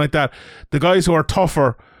or someone like that. The guys who are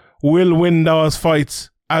tougher will win those fights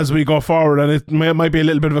as we go forward, and it might be a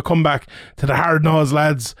little bit of a comeback to the hard-nosed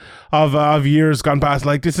lads of years gone past.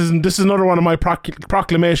 Like, this is another one of my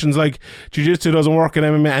proclamations, like jiu-jitsu doesn't work in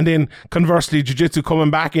MMA, and then conversely jiu-jitsu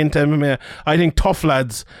coming back into MMA. I think tough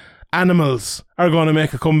lads, animals, are going to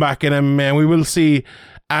make a comeback in MMA, and we will see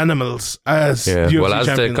animals as UFC well, as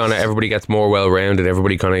champions. the kind of everybody gets more well-rounded,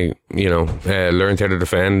 everybody kind of, you know, learns how to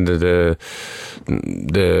defend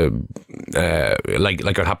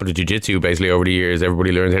like what happened to jiu-jitsu basically over the years.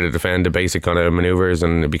 Everybody learned how to defend the basic kind of maneuvers,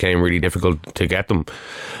 and it became really difficult to get them.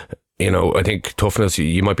 I think toughness,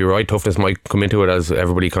 you might be right, toughness might come into it as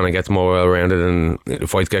everybody kind of gets more well-rounded and the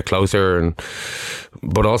fights get closer.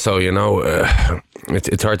 But also,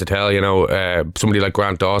 it's hard to tell, somebody like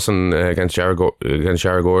Grant Dawson against Jared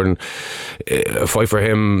Gordon, a fight for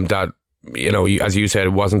him that, as you said,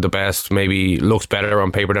 it wasn't the best, maybe looks better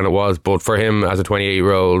on paper than it was, but for him as a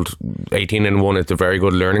 28-year-old, 18-1, it's a very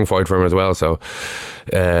good learning fight for him as well. So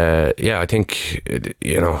I think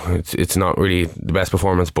it's not really the best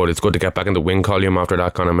performance, but it's good to get back in the win column after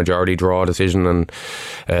that kind of majority draw decision, and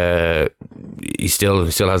he still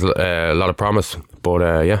has a lot of promise.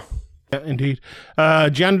 But yeah, indeed.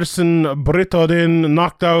 Janderson Brito then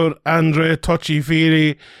knocked out Andre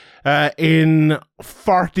Touchy-Feely in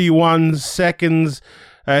 41 seconds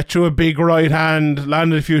through a big right hand,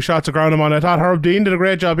 landed a few shots of ground him on. I thought Herb Dean did a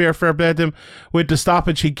great job here, fair play to him with the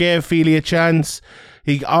stoppage. He gave Feely a chance.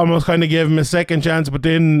 He almost kind of gave him a second chance, but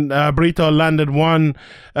then Brito landed one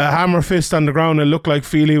hammer fist on the ground. It looked like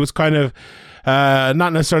Feely was kind of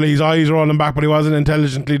not necessarily his eyes rolling back, but he wasn't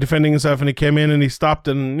intelligently defending himself, and he came in and he stopped.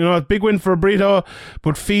 And a big win for Brito,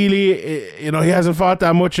 but Feely, he hasn't fought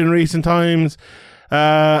that much in recent times.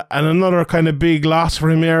 And another kind of big loss for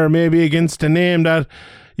him here, maybe against a name that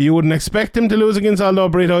you wouldn't expect him to lose against, although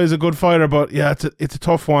Brito is a good fighter. But yeah, it's a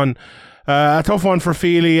tough one. A tough one for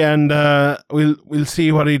Feely, and we'll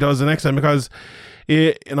see what he does the next time, because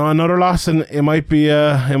another loss and it might be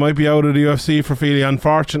out of the UFC for Feely,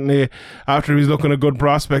 unfortunately, after he was looking a good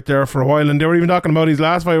prospect there for a while. And they were even talking about his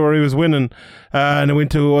last fight where he was winning, and it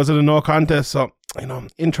went to, was it a no contest? So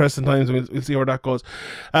interesting times. We'll see where that goes.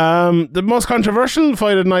 The most controversial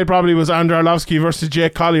fight of the night probably was Andrei Arlovski versus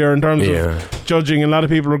Jake Collier in terms of judging. A lot of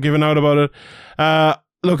people were giving out about it.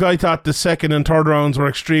 Look, I thought the second and third rounds were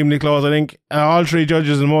extremely close. I think all three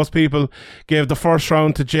judges and most people gave the first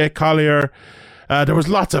round to Jake Collier. There was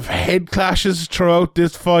lots of head clashes throughout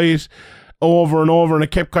this fight, over and over, and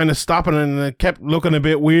it kept kind of stopping and it kept looking a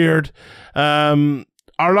bit weird.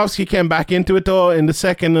 Arlovski came back into it though in the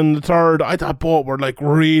second and the third. I thought both were like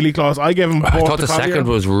really close. I gave him both. I thought the Collier. Second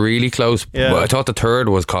was really close. Yeah. I thought the third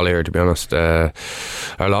was Collier, to be honest.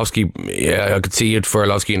 Arlovski, I could see it for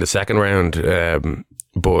Arlovski in the second round,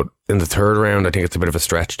 but in the third round, I think it's a bit of a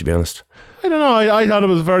stretch, to be honest. I don't know. I thought it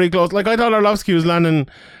was very close. Like, I thought Arlovski was landing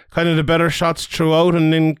kind of the better shots throughout,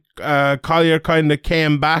 and then Collier kind of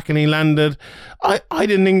came back and he landed. I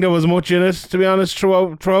didn't think there was much in it, to be honest,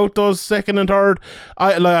 throughout those second and third.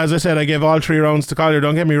 As I said, I gave all three rounds to Collier,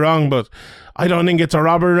 don't get me wrong, but I don't think it's a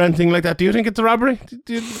robbery or anything like that. Do you think it's a robbery?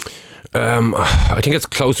 I think it's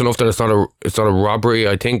close enough that it's not a robbery.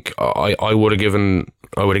 I think I would have given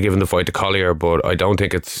the fight to Collier, but I don't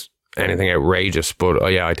think it's anything outrageous. But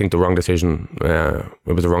I think the wrong decision.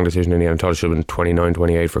 It was the wrong decision in the end. I thought it should have been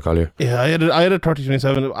 29-28 for Collier. Yeah, I had a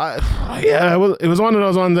 30-27. It was one of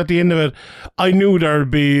those ones at the end of it. I knew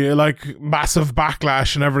there'd be like massive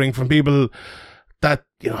backlash and everything from people that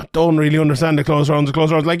don't really understand the close rounds.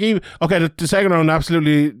 Like, the second round,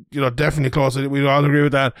 absolutely, definitely close. We all agree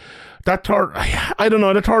with that. That third, I don't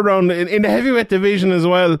know, the third round in the heavyweight division as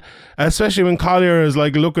well, especially when Collier is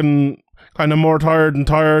like looking kind of more tired, and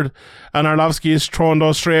Arlovski is throwing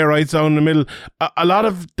those straight rights down the middle. A lot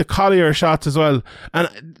of the Collier shots as well, and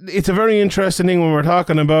it's a very interesting thing when we're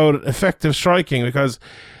talking about effective striking, because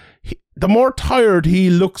the more tired he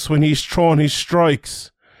looks when he's throwing his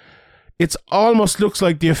strikes, it almost looks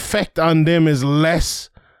like the effect on them is less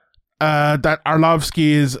that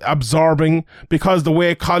Arlovski is absorbing, because the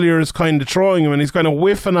way Collier is kind of throwing him and he's kind of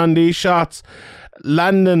whiffing on these shots,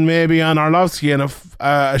 landing maybe on Arlovski, and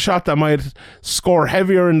a shot that might score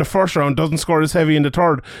heavier in the first round doesn't score as heavy in the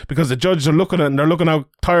third, because the judges are looking at it and they're looking how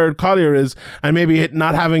tired Collier is, and maybe it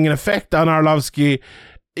not having an effect on Arlovski.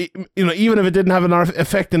 Even if it didn't have an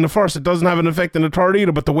effect in the first, it doesn't have an effect in the third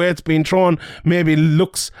either, but the way it's being thrown maybe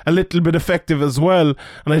looks a little bit effective as well,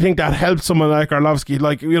 and I think that helps someone like Arlovski.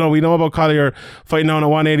 Like, we know about Collier fighting down at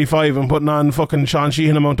 185 and putting on fucking Sean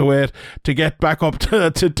Sheehan amount of weight to get back up to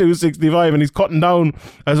 265, and he's cutting down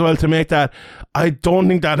as well to make that. I don't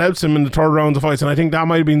think that helps him in the third round of fights, and I think that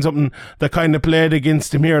might have been something that kind of played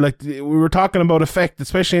against him here. Like, we were talking about effect,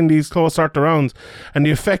 especially in these close start rounds, and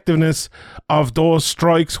the effectiveness of those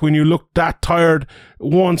strikes when you look that tired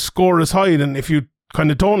won't score as high than if you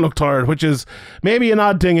kind of don't look tired, which is maybe an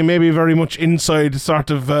odd thing and maybe very much inside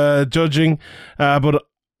sort of judging, but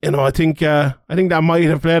I think that might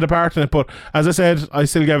have played a part in it. But as I said, I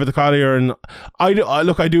still gave it to Collier, and I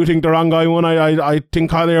do think the wrong guy won. I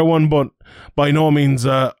think Collier won, but by no means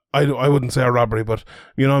a I wouldn't say a robbery, but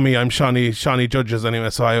you know me, I'm Shawnee judges anyway,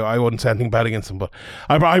 so I wouldn't say anything bad against them, but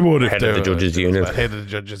I would if Head of the judges union. Head of the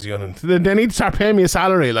judges union. They need to start paying me a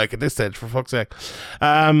salary, like, at this stage, for fuck's sake.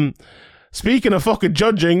 Speaking of fucking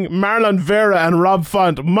judging, Marlon Vera and Rob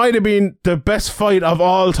Font might have been the best fight of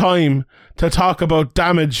all time to talk about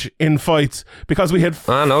damage in fights, because we had...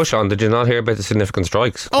 no, Sean, did you not hear about the significant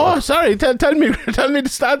strikes? Oh, sorry, tell me the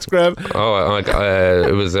stats, Graham.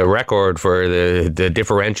 It was a record for the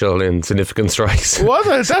differential in significant strikes. Was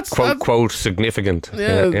it? That's quote significant.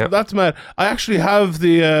 Yeah, that's mad. I actually have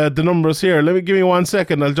the numbers here. Give me 1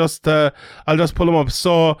 second. I'll just pull them up.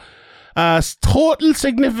 So... total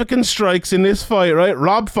significant strikes in this fight, right?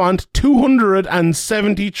 Rob Font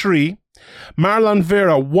 273, Marlon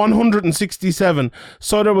Vera 167.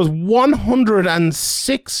 So there was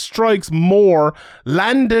 106 strikes more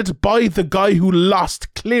landed by the guy who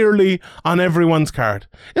lost clearly on everyone's card.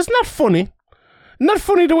 Isn't that funny? Isn't that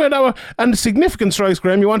funny the way that was? And significant strikes,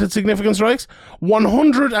 Graham, you wanted significant strikes?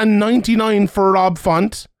 199 for Rob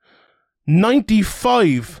Font,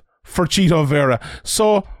 95 for Chito Vera.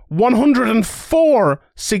 So 104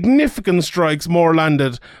 significant strikes more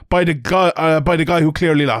landed by the guy who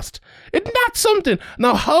clearly lost. Isn't that something?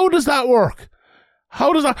 Now, how does that work?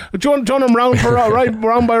 How does that? Do you want them round for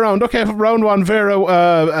round by round? Okay, round one, Vera.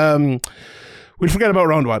 We'll forget about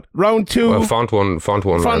round one. Round two. Well, Font one.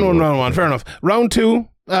 Round one. Fair enough. Round two.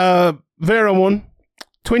 Vera won.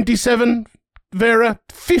 27. Vera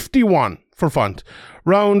 51 for Font.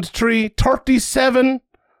 Round three. 37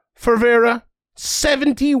 for Vera.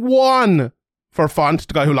 71 for Font,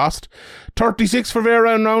 the guy who lost. 36 for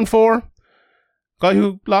Vera in round 4. Guy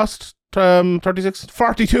who lost, 36.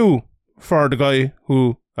 42 for the guy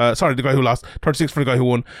who... the guy who lost. 36 for the guy who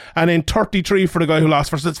won. And then 33 for the guy who lost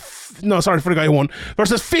for the guy who won.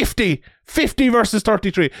 Versus 50. 50 versus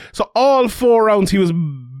 33. So all 4 rounds he was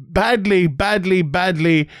badly...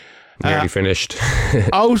 Nearly finished.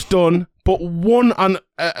 outdone. But won on,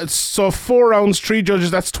 so 4 rounds, 3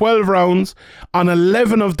 judges, that's 12 rounds. On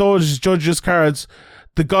 11 of those judges' cards,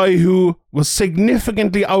 the guy who was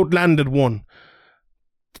significantly outlanded won.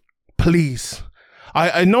 Please.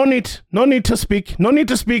 I no need to speak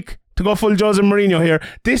to go full Jose Mourinho here.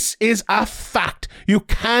 This is a fact. You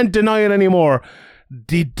can't deny it anymore.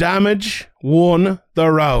 The damage won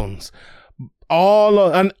the rounds.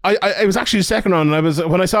 And it was actually the second round, and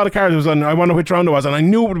when I saw the card, it was on, I wonder which round it was, and I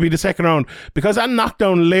knew it would be the second round, because that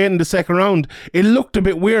knockdown late in the second round, it looked a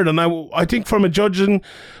bit weird, and I think from a judging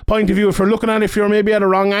point of view, if you're looking at it, if you're maybe at a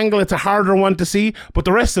wrong angle, it's a harder one to see, but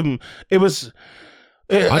the rest of them, it was...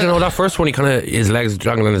 I don't know, that first one, he kind of, his legs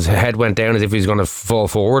dragging and his head went down as if he was going to fall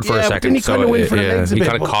forward for a second. Then he kind of went for the legs a bit. He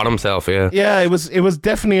kind of caught himself, Yeah, it was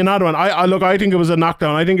definitely another one. I think it was a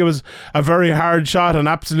knockdown. I think it was a very hard shot, and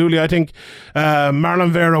absolutely, I think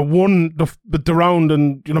Marlon Vera won the round,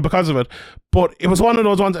 and because of it. But it was one of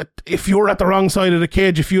those ones that if you're at the wrong side of the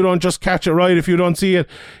cage, if you don't just catch it right, if you don't see it,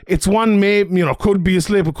 it's one could be a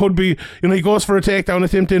slip, it could be, he goes for a takedown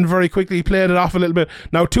attempt in very quickly, he played it off a little bit.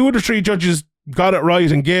 Now 2 of the 3 judges got it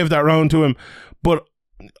right and gave that round to him, but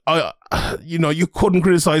you couldn't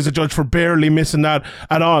criticize the judge for barely missing that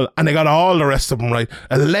at all, and they got all the rest of them right.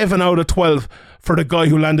 11 out of 12 for the guy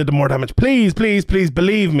who landed the more damage. Please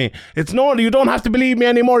believe me. You don't have to believe me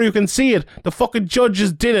anymore. You can see it. The fucking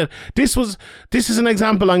judges did it. This is an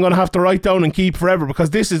example I'm going to have to write down and keep forever,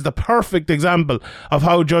 because this is the perfect example of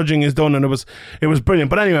how judging is done, and it was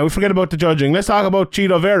brilliant. But anyway, we forget about the judging. Let's talk about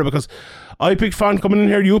Chito Vera, because I picked Font coming in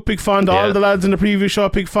here, you picked Font, all the lads in the previous show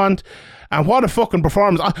picked Font, and what a fucking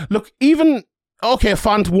performance. Look, even... Okay,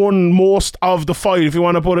 Font won most of the fight, if you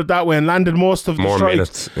want to put it that way, and landed most of the more strikes.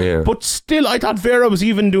 Minutes, yeah. But still, I thought Vera was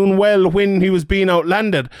even doing well when he was being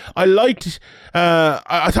outlanded. I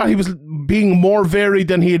thought he was being more varied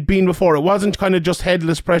than he had been before. It wasn't kind of just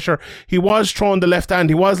headless pressure. He was throwing the left hand,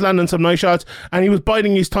 he was landing some nice shots, and he was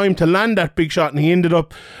biding his time to land that big shot, and he ended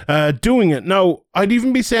up doing it. Now, I'd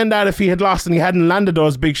even be saying that if he had lost and he hadn't landed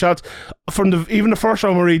those big shots from even the first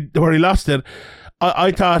round where he lost it.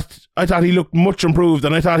 I thought he looked much improved,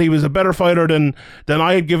 and I thought he was a better fighter than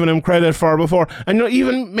I had given him credit for before. And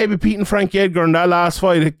even maybe beating Frankie Edgar in that last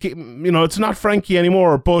fight, it's not Frankie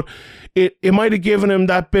anymore, but it might have given him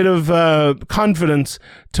that bit of confidence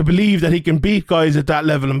to believe that he can beat guys at that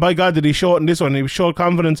level. And by God, did he show it in this one? He showed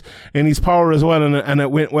confidence in his power as well, and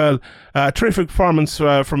it went well. Terrific performance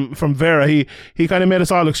from Vera. He kind of made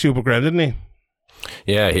us all look stupid, Graham, didn't he?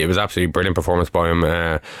 Yeah, it was absolutely brilliant performance by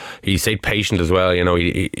him. He stayed patient as well.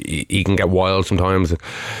 He can get wild sometimes.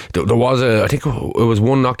 There was I think it was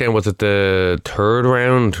one knockdown. Was it the third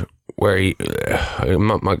round where he, I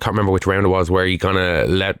can't remember which round it was, where he kind of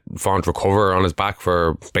let Font recover on his back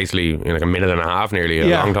for basically like a minute and a half, nearly a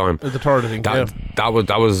long time. The third, I think. That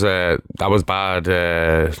was bad.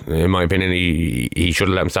 In my opinion, he should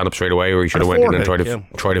have let him stand up straight away, or he should have went in and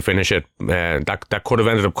tried to finish it. That could have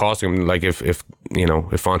ended up costing him. Like if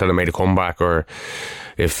Font had made a comeback, or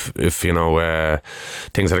if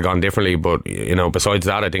things had gone differently. But besides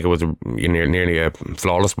that, I think it was nearly a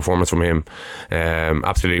flawless performance from him.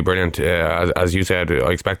 Absolutely brilliant. As you said,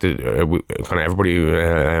 I expected kind of everybody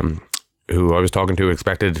who I was talking to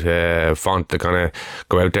expected Font to kind of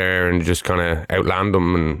go out there and just kind of outland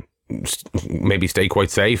them and maybe stay quite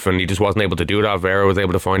safe, and he just wasn't able to do that. Vera was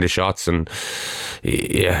able to find his shots, and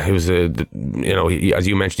it was as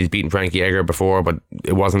you mentioned, he's beaten Frankie Edgar before, but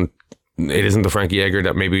it isn't the Frankie Edgar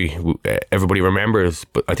that maybe everybody remembers.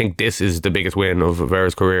 But I think this is the biggest win of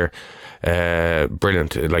Vera's career.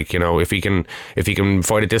 Brilliant. Like, if he can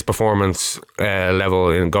fight at this performance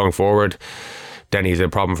level in going forward, then he's a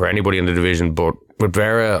problem for anybody in the division. But with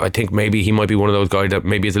Vera, I think maybe he might be one of those guys that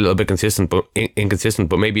maybe is a little bit inconsistent.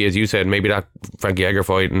 But maybe, as you said, maybe that Frankie Edgar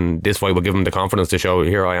fight and this fight will give him the confidence to show,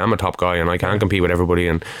 here I am a top guy and I can compete with everybody,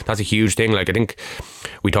 and that's a huge thing. Like, I think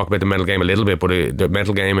we talked about the mental game a little bit, but the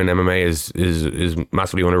mental game in MMA is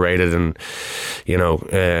massively underrated, and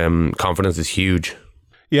confidence is huge.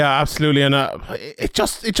 Yeah, absolutely, and it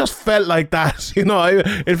just felt like that, It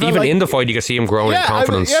felt even like, in the fight, you could see him growing in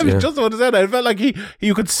confidence. I was just about to say that. It felt like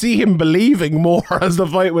you could see him believing more as the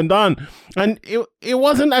fight went on, and it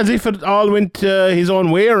wasn't as if it all went his own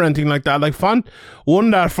way or anything like that. Like, Font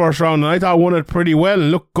won that first round, and I thought won it pretty well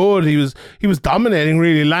and looked good. He was dominating,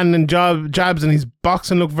 really, landing jabs, and his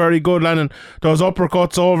boxing looked very good, landing those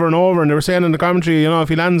uppercuts over and over. And they were saying in the commentary, if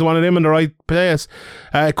he lands one of them in the right place,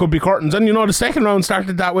 it could be curtains. And the second round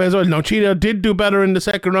started that way as well. Now, Cheetah did do better in the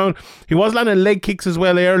second round. He was landing leg kicks as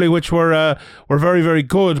well early, which were very, very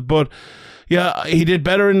good. But yeah, he did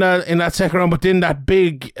better in that second round. But then that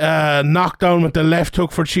big knockdown with the left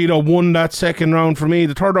hook for Cheetah won that second round for me.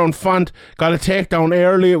 The third round, Font got a takedown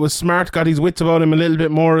early. It was smart. Got his wits about him a little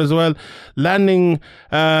bit more as well. Landing.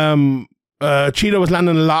 Cheetah was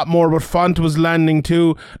landing a lot more, but Font was landing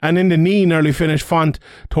too, and in the knee nearly finished Font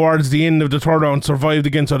towards the end of the third round, survived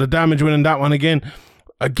again, so the damage winning that one again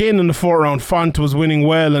in the fourth round. Font was winning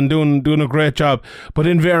well and doing a great job, but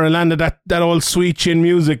in Vera landed that old sweet chin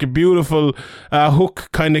music, a beautiful hook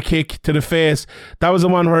kind of kick to the face. That was the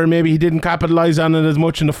one where maybe he didn't capitalise on it as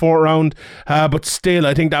much in the fourth round, but still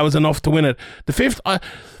I think that was enough to win it. The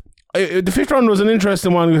fifth round was an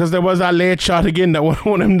interesting one because there was that late shot again that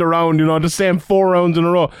won him the round, the same 4 rounds in a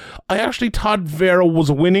row. I actually thought Vera was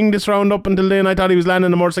winning this round up until then. I thought he was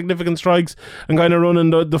landing the more significant strikes and kind of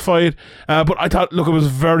running the fight. But I thought, look, it was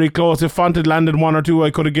very close. If Font had landed 1 or 2, I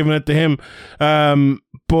could have given it to him.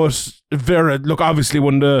 But Vera, look, obviously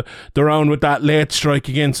won the round with that late strike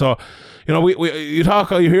again. So, you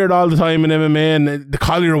hear it all the time in MMA, and the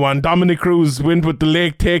Collier one, Dominic Cruz went with the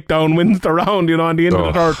leg takedown, wins the round, on the end of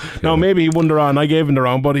the third. Yeah. Now, maybe he won the round, I gave him the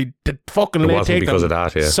round, but he did fucking late takedown. Because of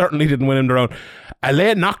that, yeah. Certainly didn't win him the round. A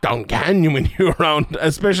late knockdown can win you a round,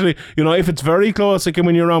 especially, if it's very close, it can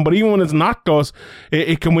win you a round, but even when it's not close,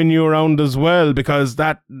 it can win you a round as well, because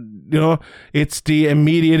that, it's the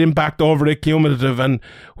immediate impact over the cumulative, and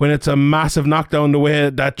when it's a massive knockdown the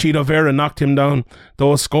way that Cheetah Vera knocked him down,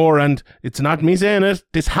 those score, and it's not me saying it,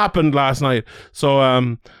 this happened last night.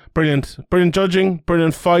 So brilliant judging,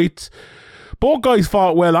 brilliant fights. Both guys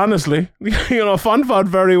fought well, honestly. Font fought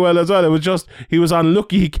very well as well. It was just he was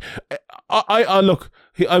unlucky.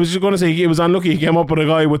 I was just going to say he was unlucky he came up with a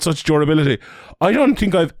guy with such durability. I don't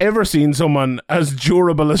think I've ever seen someone as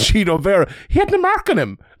durable as Cheetah Vera. He had the mark on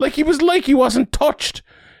him. Like, he was like he wasn't touched.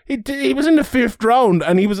 He was in the 5th round,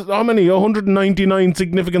 and he was, 199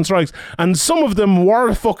 significant strikes, and some of them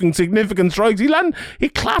were fucking significant strikes. He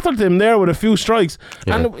clattered him there with a few strikes.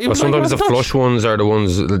 Yeah. And sometimes the flush ones are the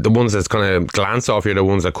ones that kind of glance off you, the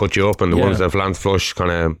ones that cut you up, and the ones that land flush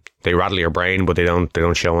kind of, they rattle your brain, but they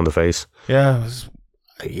don't show on the face. Yeah,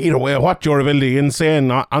 either way, what durability,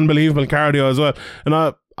 insane, unbelievable cardio as well.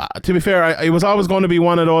 And to be fair, it was always going to be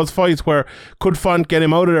one of those fights where could Font get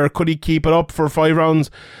him out of there? Could he keep it up for 5 rounds?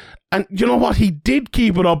 And you know what? He did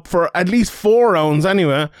keep it up for at least 4 rounds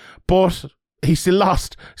anyway, but he still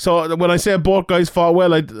lost. So when I say both guys fought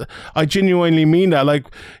well, I genuinely mean that. Like,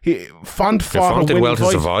 Font fought Font did well to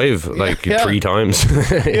survive 3 times.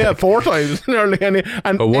 4 times nearly.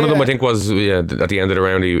 But one of them, I think, was at the end of the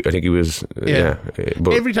round. I think he was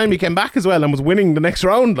but every time he came back as well and was winning the next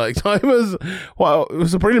round. Like, so it was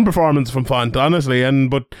a brilliant performance from Font, honestly.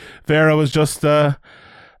 But Vera was just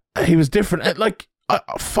he was different. Like,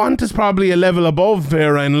 Font is probably a level above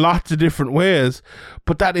Vera in lots of different ways,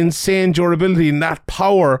 but that insane durability and that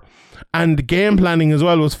power and game planning as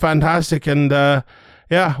well was fantastic. And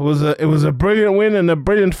it was a brilliant win and a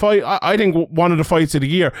brilliant fight. I think one of the fights of the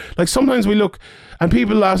year. Like, sometimes we look, and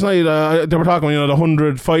people last night, they were talking, the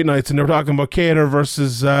 100 fight nights, and they were talking about Kattar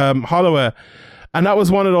versus Holloway. And that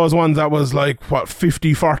was one of those ones that was like,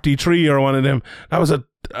 50-43 or one of them. That was a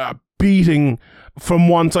beating from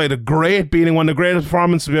one side, a great beating, one of the greatest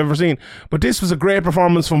performances we've ever seen. But this was a great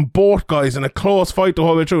performance from both guys in a close fight the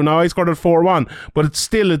whole way through. Now, I scored it 4-1, but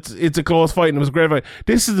it's a close fight and it was a great fight.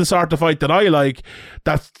 This is the sort of fight that I like,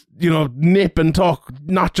 that's, nip and tuck,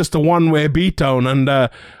 not just a one-way beatdown. And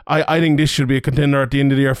I think this should be a contender at the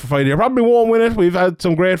end of the year for fight of the year. Probably won't win it. We've had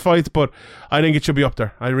some great fights, but I think it should be up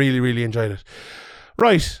there. I really, really enjoyed it.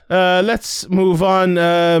 Right, let's move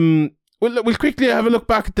on. We'll quickly have a look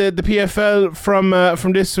back at the PFL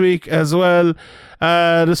from this week as well.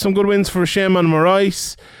 There's some good wins for Shayman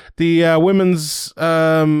Moraes. The women's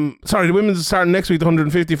is starting next week, the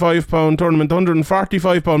 £155 tournament. The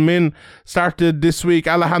 £145 men started this week.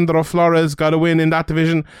 Alejandro Flores got a win in that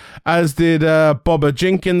division, as did Bubba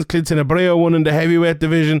Jenkins. Clidson Abreu won in the heavyweight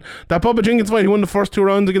division. That Bubba Jenkins fight, he won the first 2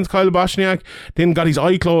 rounds against Kyle Bochniak, then got his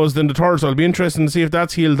eye closed in the third, so it'll be interesting to see if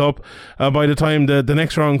that's healed up by the time the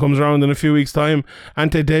next round comes around in a few weeks' time.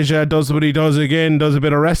 Ante Deja does what he does again, does a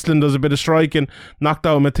bit of wrestling, does a bit of striking, knocked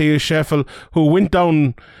out Matthias Scheffel, who went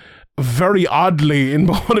down very oddly in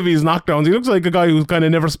one of his knockdowns. He looks like a guy who's kind of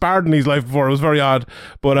never sparred in his life before. It was very odd,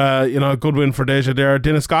 but a good win for Deja there.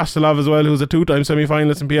 Denis Gostilov as well, who's a 2-time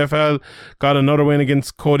semi-finalist in PFL, got another win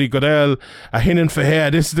against Cody Goodell. Hinan Fahey,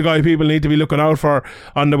 this is the guy people need to be looking out for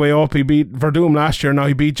on the way up. He beat Verdum last year. Now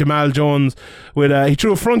he beat Jamal Jones with he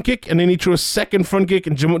threw a front kick and then he threw a second front kick,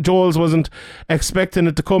 and Jones wasn't expecting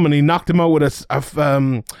it to come, and he knocked him out with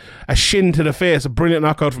a shin to the face. A brilliant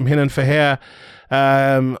knockout from Hinan Fahey.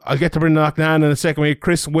 I'll get to Brendan Loughnane in a second. Where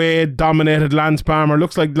Chris Wade dominated Lance Palmer.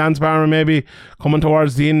 Looks like Lance Palmer maybe coming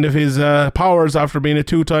towards the end of his powers after being a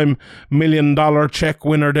 2-time $1 million check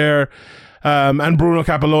winner there. And Bruno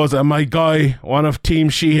Capoloza, my guy, one of Team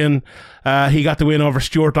Sheehan. He got the win over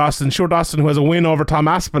Stuart Austin. Stuart Austin, who has a win over Tom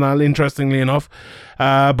Aspinall, interestingly enough.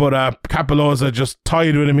 But Capoloza just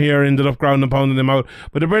tied with him here, ended up ground and pounding him out.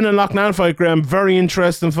 But the Brendan Loughnane fight, Graham, very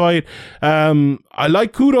interesting fight. I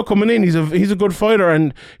like Kudo coming in. He's a good fighter,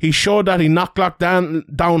 and he showed that. He knocked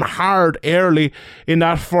Loughnane down hard early in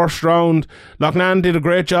that first round. Loughnane did a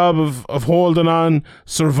great job of holding on,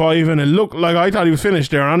 surviving. It looked like, I thought he was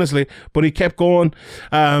finished there, honestly, but he kept going.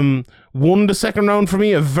 Won the second round for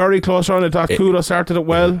me, a very close round. I thought Kudo started it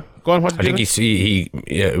well. Go on, what did you think?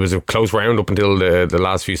 It was a close round up until the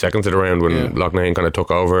last few seconds of the round when Loughnane kind of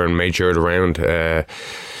took over and made sure the round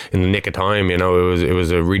in the nick of time. It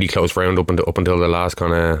was a really close round up until the last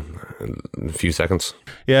kind of few seconds.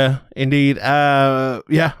 Yeah, indeed. I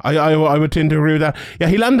would tend to agree with that. Yeah,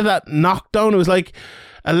 he landed that knockdown. It was like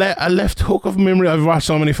a left hook of memory. I've watched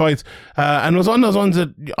so many fights, and it was one of those ones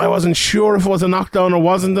that I wasn't sure if it was a knockdown or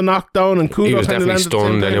wasn't a knockdown. And Kudo, he was definitely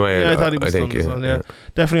stunned anyway. Yeah, I thought he was stunned. Yeah.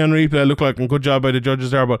 Definitely on replay. It looked like a good job by the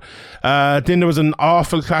judges there. But then there was an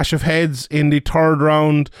awful clash of heads in the third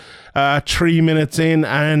round, 3 minutes in,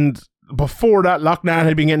 and before that, Loughnane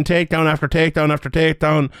had been getting takedown after takedown after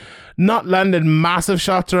takedown, not landed massive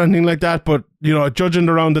shots or anything like that, but judging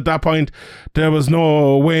the round at that point, there was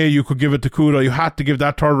no way you could give it to Kudo. You had to give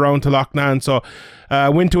that third round to Loughnane. So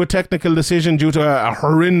went to a technical decision due to a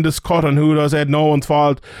horrendous cut on Kudo's head. No one's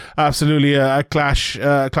fault. Absolutely a clash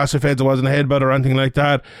of heads. It wasn't a headbutt or anything like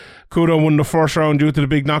that. Kudo won the first round due to the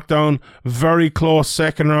big knockdown. Very close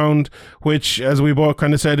second round, which, as we both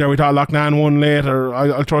kind of said there, we thought Loughnane won later.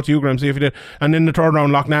 I'll throw it to you, Graham, see if he did. And in the third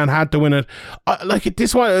round, Loughnane had to win it.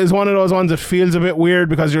 This one is one of those ones that feels a bit weird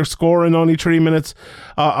because you're scoring only 3 minutes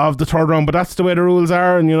of the third round, but that's the way the rules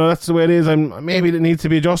are, and that's the way it is. And maybe it needs to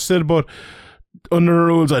be adjusted, but under the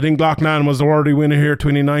rules, I think Loughnane was the worthy winner here,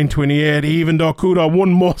 29-28, even though Kudo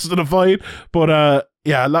won most of the fight. But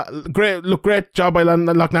great job by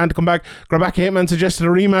Loughnane to come back. Grabak Hateman suggested a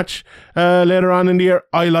rematch later on in the year.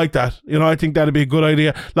 I like that. I think that'd be a good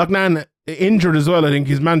idea. Loughnane injured as well. I think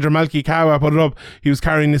his manager Malky Kawa put it up. He was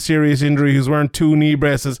carrying a serious injury. He was wearing 2 knee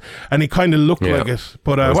braces, and he kind of looked like it.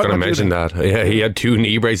 But I was going to mention that. Yeah, he had 2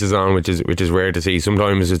 knee braces on, which is rare to see.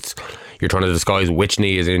 Sometimes you're trying to disguise which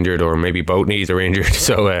knee is injured, or maybe both knees are injured.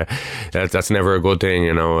 So that's never a good thing,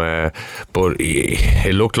 But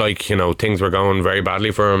it looked like things were going very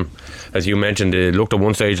badly for him. As you mentioned, it looked at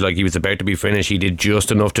one stage like he was about to be finished. He did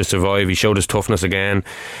just enough to survive. He showed his toughness again.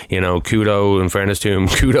 Kudos, in fairness to him,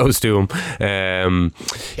 kudos to him.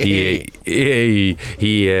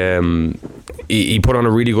 he put on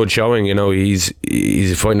a really good showing. You know, he's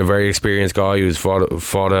fighting a very experienced guy who's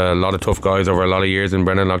fought a lot of tough guys over a lot of years in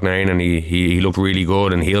Brendan Loughnane, and he looked really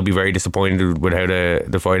good, and he'll be very disappointed with how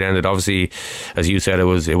the fight ended. Obviously, as you said, it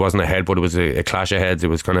wasn't a head, but it was a clash of heads. It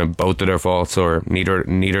was kind of both of their faults, or neither of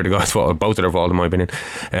the guys' fault, both of their fault in my opinion.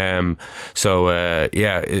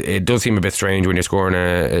 It does seem a bit strange when you're scoring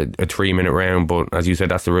a 3-minute round, but as you said,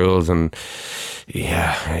 that's the rules. And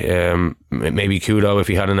maybe Kudo, if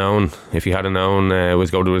he had known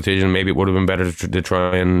was go to a decision, maybe it would have been better to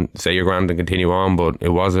try and say your grand and continue on. But it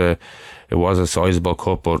was a sizable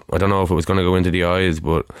cut, but I don't know if it was going to go into the eyes.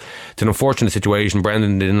 But it's an unfortunate situation.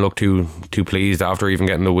 Brendan didn't look too pleased after even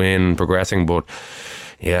getting the win and progressing, but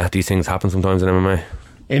yeah, these things happen sometimes in MMA.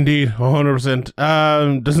 Indeed,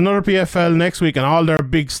 100%. There's another PFL next week, and all their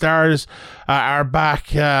big stars are back.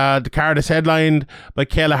 The card is headlined by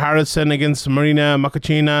Kayla Harrison against Marina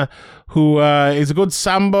Makachina, who is a good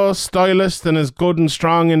sambo stylist and is good and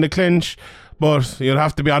strong in the clinch. But you'd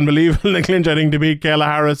have to be unbelievable in the clinch, I think, to beat Kayla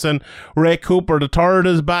Harrison. Ray Cooper, the third,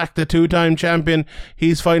 is back, the 2-time champion.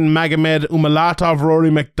 He's fighting Magomed Umalatov.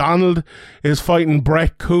 Rory McDonald is fighting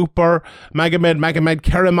Brett Cooper. Magomed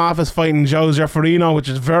Kerimov is fighting Joe Zeffirino, which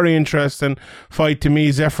is a very interesting fight to me.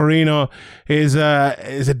 Zeffirino is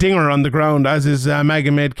a dinger on the ground, as is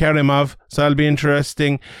Magomed Kerimov, so that'll be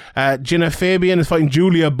interesting. Gina Fabian is fighting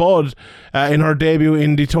Julia Budd in her debut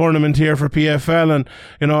in the tournament here for PFL, and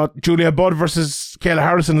you know, Julia Budd versus Kayla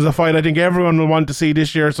Harrison is a fight I think everyone will want to see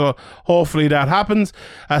this year, so hopefully that happens.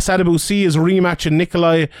 Sadibou C is rematching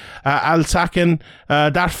Nikolai Alsakin.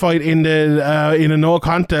 That fight in a no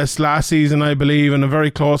contest last season, I believe, and a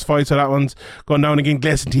very close fight, so that one's going down again.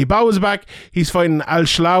 Gleison Tibau is back. He's fighting Al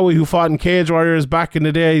Shlawi, who fought in Cage Warriors back in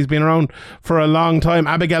the day. He's been around for a long time.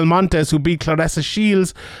 Abigail Montes, who beat Claressa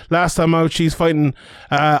Shields last time out, she's fighting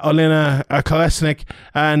Olena Kolesnik,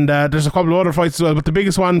 and there's a couple of other fights as well, but the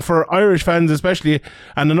biggest one for Irish fans especially,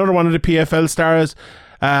 and another one of the PFL stars,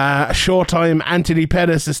 Showtime Anthony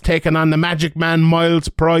Pettis is taking on the Magic Man Miles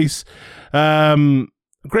Price.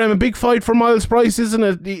 Graham, a big fight for Miles Price,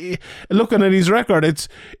 isn't it? Looking at his record, it's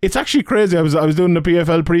actually crazy. I was doing the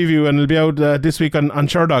PFL preview, and it'll be out this week on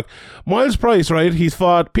Sherdog. Miles Price, right? He's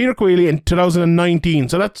fought Peter Queally in 2019,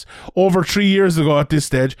 so that's over 3 years ago at this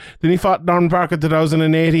stage. Then he fought Norman Parker in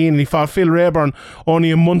 2018, and he fought Phil Rayburn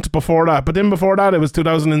only a month before that. But then before that, it was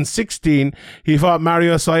 2016. He fought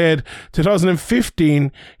Mario Saed.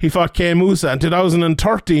 2015, he fought Kay Musa. In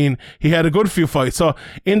 2013, he had a good few fights. So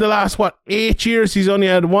in the last 8 years, he's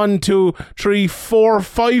only had 5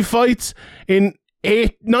 fights in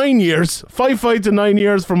 9 years. 5 fights in 9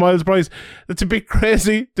 years for Miles Price. That's a bit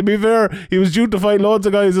crazy. To be fair, he was due to fight loads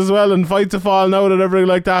of guys as well, and fights have fallen out and everything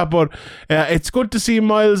like that. But it's good to see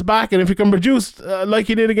Miles back, and if he can produce like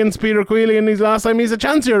he did against Peter Queally in his last time, he's a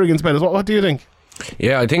chance here against Pettis. What do you think?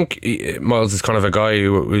 Yeah, I think Miles is kind of a guy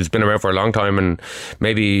who's been around for a long time, and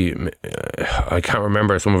maybe I can't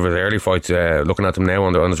remember some of his early fights, looking at them now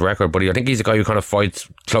on his record, but I think he's a guy who kind of fights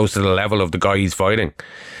close to the level of the guy he's fighting.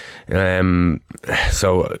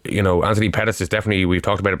 So, you know, Anthony Pettis is definitely, we've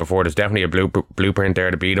talked about it before, there's definitely a blueprint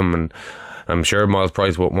there to beat him, and I'm sure Miles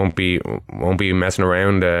Price won't be messing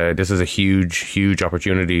around. This is a huge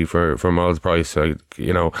opportunity for Miles Price.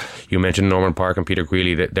 You know, you mentioned Norman Park and Peter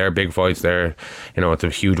Queally. They're big fights. You know, it's a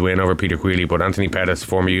huge win over Peter Queally. But Anthony Pettis,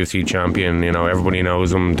 former UFC champion, you know, everybody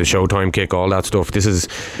knows him. The Showtime kick, all that stuff. This is,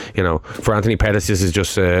 you know, for Anthony Pettis, this is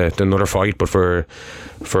just another fight. But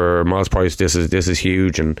for Miles Price, this is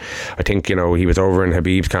huge. And I think, you know, he was over in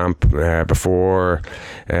Khabib's camp before,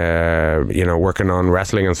 you know, working on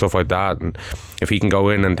wrestling and stuff like that. And if he can go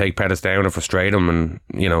in and take Pettis down and frustrate him, and,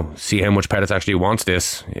 you know, see how much Pettis actually wants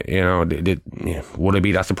this, you know, would I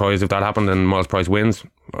be that surprised if that happened and Miles Price wins?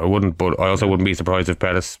 I wouldn't, but I also wouldn't be surprised if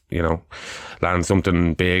Pettis, you know, lands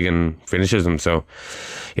something big and finishes him. So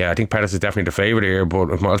yeah, I think Pettis is definitely the favourite here, but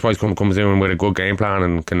if Miles Price comes in with a good game plan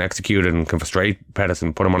and can execute it and can frustrate Pettis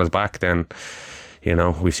and put him on his back, then, you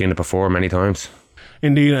know, we've seen it before many times.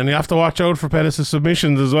 Indeed, and you have to watch out for Pettis'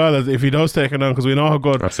 submissions as well, if he does take it down, because we know how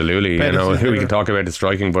good. Absolutely, Pettis, you know, we can talk about the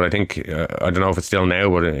striking, but I think I don't know if it's still now,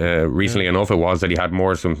 but recently enough it was that he had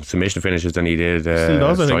more submission finishes than he did. Still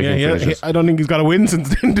does, I think. Yeah. I don't think he's got a win since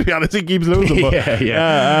then. To be honest, he keeps losing. But,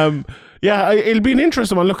 it'll be an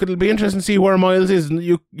interesting one. Look, it'll be interesting to see where Miles is.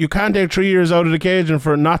 You can't take 3 years out of the cage and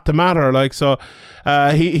for it not to matter. Like, so,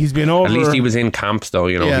 he's been over. At least he was in camps, though.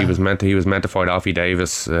 You know, he was meant to fight Alfie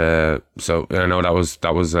Davis. So I know that was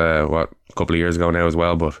what, a couple of years ago now as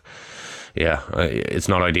well. But yeah, it's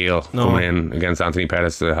not ideal coming in against Anthony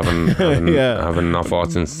Pettis, having not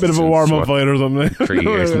fought since bit of a warm-up fight or something. 3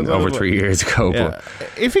 years, over 3 years ago. Yeah. But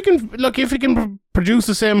if he can produce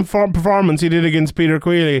the same performance he did against Peter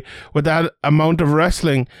Queally with that amount of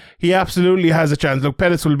wrestling, he absolutely has a chance. Look,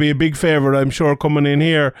 Pettis will be a big favourite, I'm sure, coming in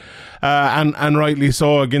here, and rightly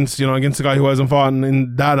so against a guy who hasn't fought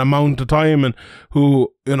in that amount of time, and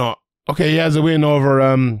who, he has a win over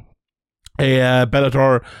a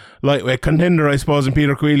Bellator lightweight contender, I suppose, in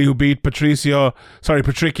Peter Queally, who beat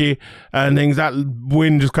Patricki and things. That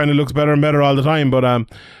win just kind of looks better and better all the time, but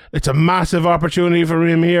it's a massive opportunity for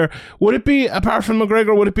him here. Would it be, apart from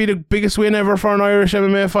McGregor, would it be the biggest win ever for an Irish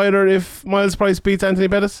MMA fighter if Miles Price beats Anthony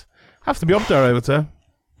Pettis? Have to be up there, I would say.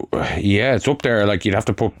 Yeah, it's up there. Like, you'd have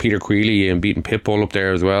to put Peter Queally and beating Pitbull up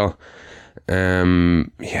there as well.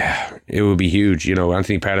 Yeah, it would be huge.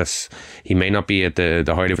 Anthony Pettis, he may not be at the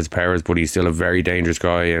height of his powers, but he's still a very dangerous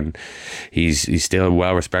guy, and he's still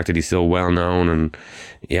well respected. He's still well known, and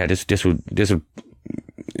yeah, this would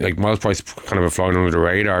like, Miles Price kind of flying under the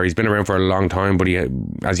radar. He's been around for a long time, but he,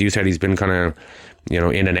 as you said, he's been kind of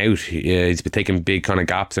in and out. He's been taking big kind of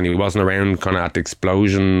gaps, and he wasn't around kind of at the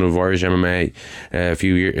explosion of Irish MMA a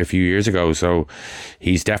few years ago. So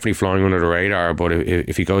he's definitely flying under the radar. But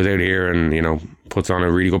if he goes out here and puts on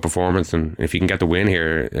a really good performance, and if he can get the win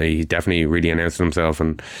here, he definitely really announced himself,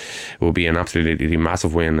 and it will be an absolutely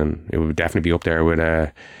massive win, and it would definitely be up there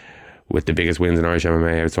with the biggest wins in Irish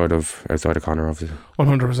MMA outside of Conor, obviously.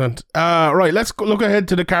 100%. Right, let's look ahead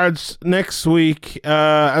to the cards next week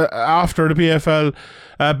after the PFL.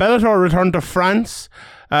 Bellator return to France.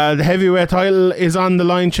 The heavyweight title is on the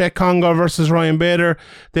line. Cheick Kongo versus Ryan Bader.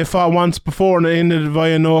 They fought once before and it ended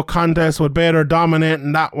via no contest, with Bader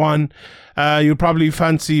dominating that one. You'd probably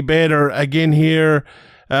fancy Bader again here.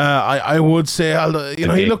 I would say,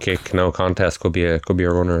 he looked kick, no contest could be a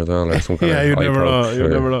runner as well, like some kind of you'd never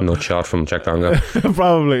know. Nut shot from Cheick Kongo.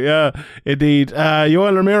 Probably, yeah, indeed.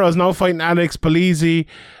 Yoel Romero is now fighting Alex Polizzi.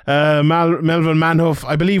 Melvin Manhoef,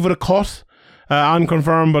 I believe, with a cut.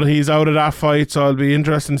 Unconfirmed, but he's out of that fight, so it'll be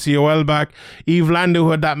interesting to see Yoel back. Yves Landu,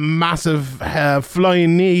 who had that massive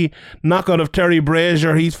flying knee knockout of Terry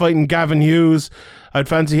Brazier, he's fighting Gavin Hughes. I'd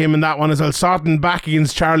fancy him in that one as well. Sutton back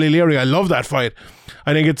against Charlie Leary. I love that fight.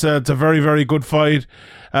 I think it's a very, very good fight.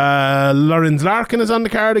 Lawrence Larkin is on the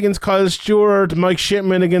card against Kyle Stewart. Mike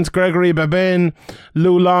Shipman against Gregory Babin.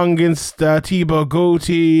 Lou Long against Thibaut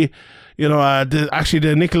Gouti.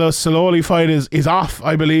 The Nicholas Saloli fight is off,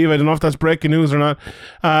 I believe. I don't know if that's breaking news or not.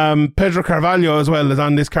 Pedro Carvalho as well is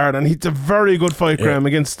on this card, and he's a very good fight, Graham,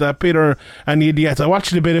 against Peter and Diaz. I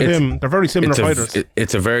watched a bit of him. They're very similar fighters.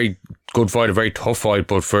 It's a very good fight, a very tough fight,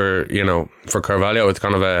 but for Carvalho, it's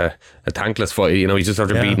kind of a thankless fight. He's just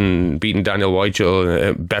after beating Daniel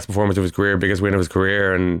Weichel, best performance of his career, biggest win of his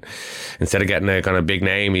career, and instead of getting a kind of big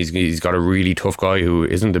name, he's got a really tough guy who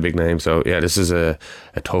isn't a big name. So yeah, this is a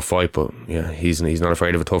tough fight, but yeah, he's not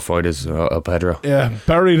afraid of a tough fight as Pedro. Yeah,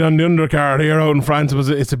 buried on the undercard here out in France.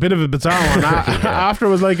 It's a bit of a bizarre one. After it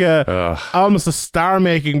was like almost a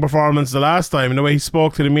star-making performance the last time, in the way he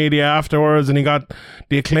spoke to the media afterwards, and he got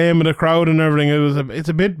the acclaim of the crowd and everything. It's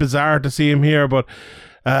a bit bizarre to see him here, but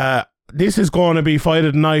this is going to be fight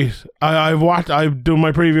at night. I do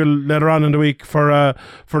my preview later on in the week for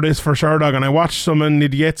Sherdog, and I watched some in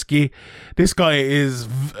Niediecki. This guy is,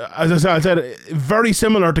 as I said, very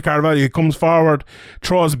similar to Carvalho. He comes forward,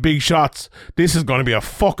 throws big shots. This is going to be a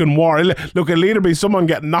fucking war. Look, it'll either be someone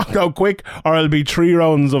getting knocked out quick, or it'll be 3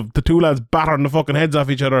 rounds of the two lads battering the fucking heads off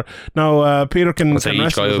each other. Now, Peter can... I'd say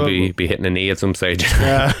each guy will be hitting a knee at some stage.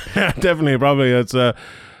 Yeah, definitely, probably. That's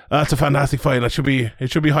a fantastic fight. It should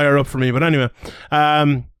be higher up for me. But anyway,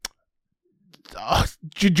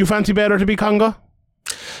 did you fancy Bader to be Kongo?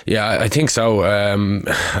 Yeah, I think so.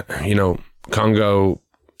 Kongo,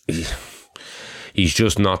 he's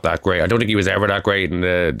just not that great. I don't think he was ever that great, and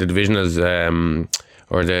the division is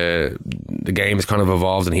or the game has kind of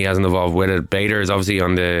evolved, and he hasn't evolved with it. Bader is obviously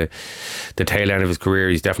on the tail end of his career.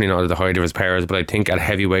 He's definitely not at the height of his powers, but I think at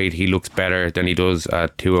heavyweight he looks better than he does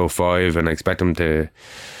at 205, and I expect him to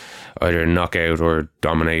either knock out or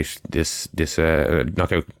dominate this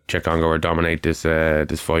knock out Cheick Kongo or dominate this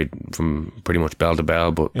fight from pretty much bell to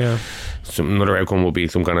bell. But yeah, another outcome will be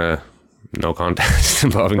some kind of no contest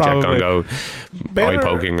involving Cheick Kongo eye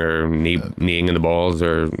poking or kneeing in the balls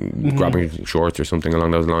or grabbing shorts or something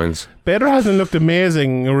along those lines. Bader hasn't looked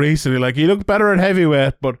amazing recently. Like, he looked better at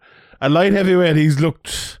heavyweight, but at light heavyweight he's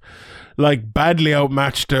looked like badly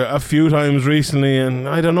outmatched a few times recently, and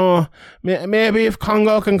I don't know, maybe if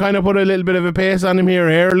Kongo can kind of put a little bit of a pace on him here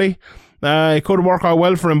early, It could work out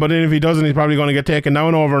well for him, but then if he doesn't, he's probably going to get taken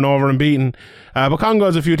down over and over and beaten. But Congo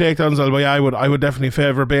has a few takedowns, but yeah, I would definitely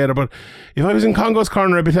favour Bader. But if I was in Congo's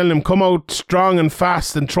corner, I'd be telling him, come out strong and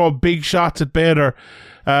fast and throw big shots at Bader.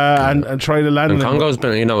 And try to land. And Congo's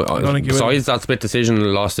been, besides that split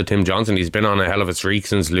decision loss to Tim Johnson, he's been on a hell of a streak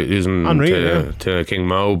since losing to King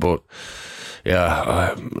Mo. But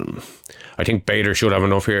yeah, I think Bader should have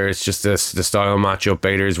enough here. It's just the style matchup.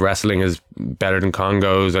 Bader's wrestling is better than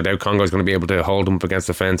Congo's. I doubt Congo's going to be able to hold him up against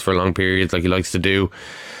the fence for long periods like he likes to do.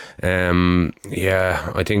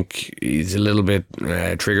 I think he's a little bit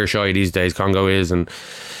trigger shy these days, Congo is, and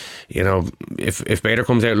if Bader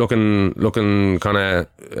comes out looking kind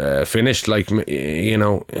of finished, like,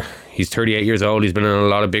 he's 38 years old, he's been in a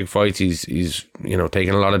lot of big fights, he's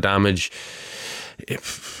taken a lot of damage.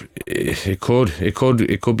 It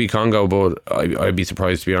could be Congo, but I'd be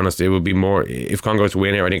surprised, to be honest. It would be more, if Congo's to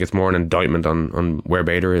win here, I think it's more an indictment on where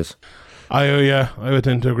Bader is. I would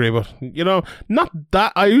tend to agree, but not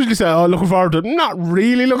that. I usually say, looking forward to it. Not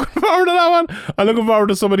really looking forward to that one. I'm looking forward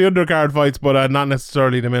to some of the undercard fights, but not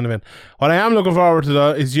necessarily the main event. What I am looking forward to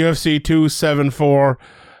though is UFC 274,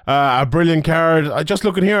 a brilliant card. I just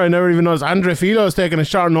looking here, I never even noticed Andre Filo is taking a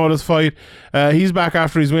short notice fight. He's back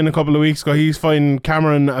after his win a couple of weeks ago. He's fighting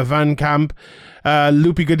Cameron Van Camp.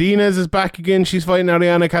 Lupi Godinez is back again. She's fighting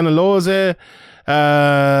Ariana Canelose.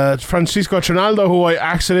 Francisco Trinaldo, who I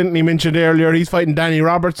accidentally mentioned earlier, he's fighting Danny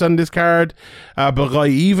Roberts on this card.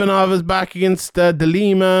 Bagay Ivanov is back against De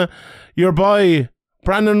Lima. Your boy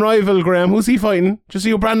Brandon Rival, Graham, who's he fighting? Do you see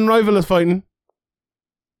who Brandon Rival is fighting?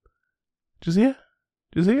 Do you see it?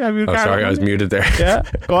 Have you? Sorry, I was muted there. Yeah,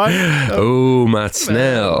 go on. Oh, Matt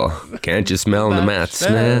Snell. Can't you smell the Matt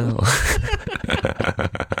Snell?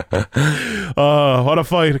 Oh, what a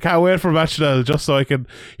fight. I can't wait for Matt Snell just so I can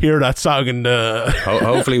hear that song. And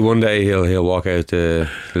hopefully one day he'll walk out to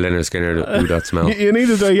Leonard Skinner to that smell. You need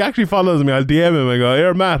to. He actually follows me. I'll DM him. I go,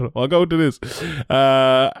 here, Matt, I'll go to this.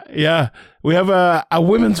 Yeah. We have a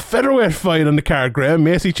women's featherweight fight on the card, Graham.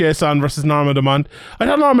 Macy Chiasson versus Norma Dumont. I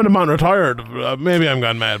thought Norma Dumont retired. Maybe I'm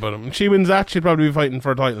gone mad, but if she wins that, she'd probably be fighting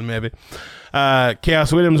for a title, maybe.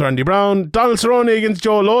 Chaos Williams, Randy Brown. Donald Cerrone against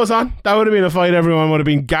Joe Lozon. That would have been a fight everyone would have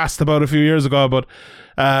been gassed about a few years ago, but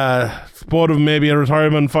both of them, maybe a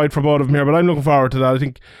retirement fight for both of them here, but I'm looking forward to that. I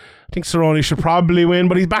think Cerrone should probably win,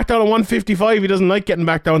 but he's back down to 155. He doesn't like getting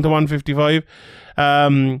back down to 155.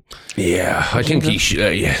 I think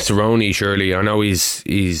Cerrone, surely. I know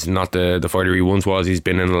he's not the fighter he once was. He's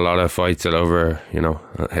been in a lot of fights all over,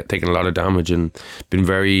 taking a lot of damage and been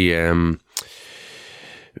very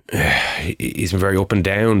he's been very up and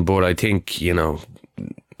down, but I think,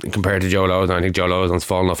 compared to Joe Lozon, I think Joe Lozon's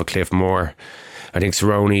fallen off a cliff more. I think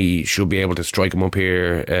Cerrone should be able to strike him up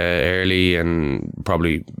here early and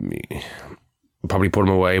probably put him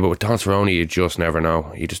away. But with Don Cerrone, you just never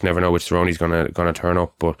know. You just never know which Cerrone's gonna turn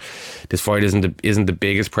up. But this fight isn't the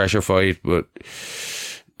biggest pressure fight, but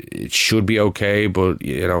it should be okay. But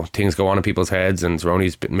things go on in people's heads, and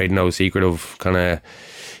Cerrone's made no secret of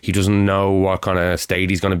he doesn't know what kind of state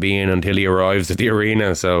he's going to be in until he arrives at the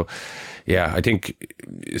arena. So yeah, I think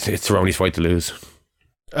it's Cerrone's fight to lose.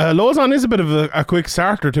 Lozon is a bit of a quick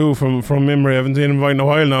starter too from memory. I haven't seen him fight in a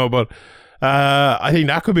while now, but I think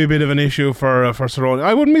that could be a bit of an issue for Cerrone.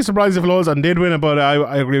 I wouldn't be surprised if Lozon did win it, but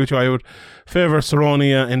I agree with you. I would favour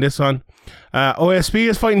Cerrone in this one. OSP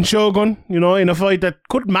is fighting Shogun, in a fight that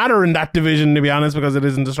could matter in that division, to be honest, because it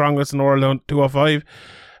isn't the strongest in the world on 205.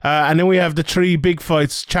 And then we have the three big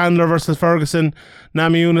fights: Chandler versus Ferguson,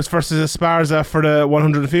 Namajunas versus Esparza for the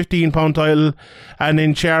 115-pound title, and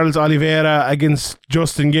then Charles Oliveira against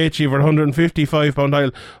Justin Gaethje for the 155-pound title.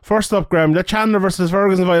 First up, Graham, the Chandler versus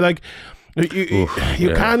Ferguson fight, you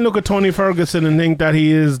can't look at Tony Ferguson and think that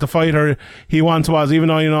he is the fighter he once was, even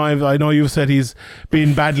though I know you've said he's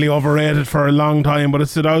been badly overrated for a long time, but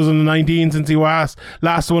it's 2019 since he last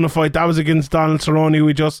won a fight. That was against Donald Cerrone.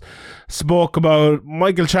 We just spoke about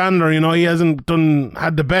Michael Chandler. He hasn't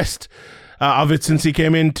had the best of it since he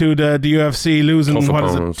came into the UFC, losing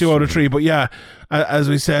 2 out of 3. But yeah, as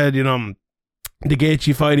we said, the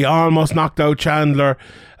Gaethje fight, he almost knocked out Chandler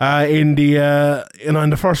in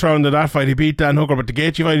the first round of that fight. He beat Dan Hooker, but the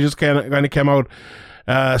Gaethje fight, he just kind of came out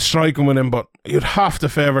striking with him. But you'd have to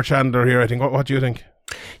favour Chandler here, I think. What do you think?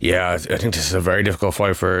 Yeah, I think this is a very difficult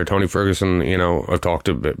fight for Tony Ferguson. I've talked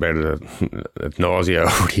about it at nausea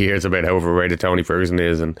over the years about how overrated Tony Ferguson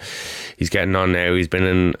is, and he's getting on now. He's been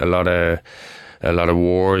in a lot of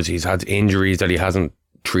wars. He's had injuries that he hasn't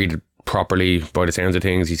treated properly by the sounds of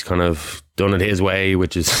things. He's kind of done it his way,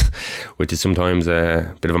 which is sometimes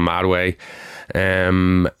a bit of a mad way,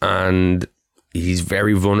 and he's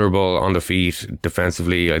very vulnerable on the feet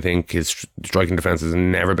defensively. I think his striking defense has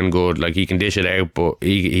never been good. Like, he can dish it out, but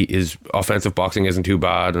his offensive boxing isn't too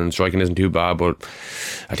bad and striking isn't too bad, but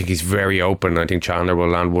I think he's very open. I think Chandler will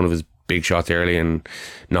land one of his big shots early and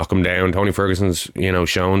knock him down. Tony Ferguson's,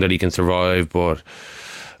 shown that he can survive, but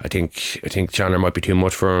I think Chandler might be too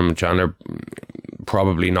much for him. Chandler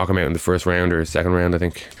probably knock him out in the first round or second round, I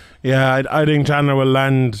think. Yeah, I think Chandler will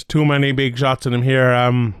land too many big shots in him here.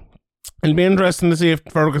 It'll be interesting to see if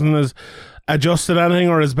Ferguson has adjusted anything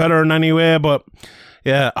or is better in any way, but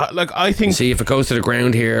yeah, I think... See, if it goes to the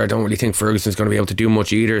ground here, I don't really think Ferguson's going to be able to do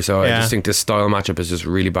much either, so yeah. I just think this style matchup is just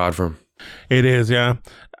really bad for him. It is, yeah.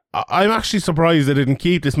 I'm actually surprised they didn't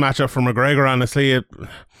keep this matchup for McGregor, honestly.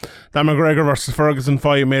 That McGregor versus Ferguson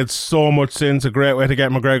fight made so much sense, a great way to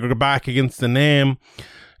get McGregor back against the name.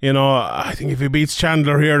 I think if he beats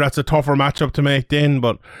Chandler here, that's a tougher matchup to make then,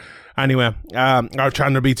 but anyway, or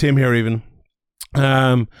Chandler beats him here even.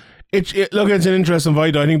 Look, it's an interesting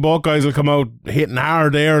fight. I think both guys will come out hitting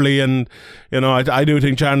hard early, and I do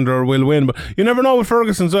think Chandler will win, but you never know with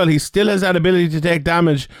Ferguson as well. He still has that ability to take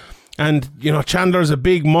damage, and Chandler's a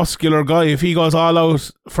big muscular guy. If he goes all out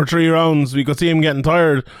for 3 rounds, we could see him getting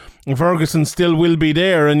tired, and Ferguson still will be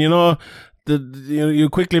there, and you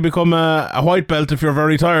quickly become a white belt if you're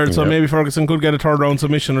very tired. So maybe Ferguson could get a 3rd round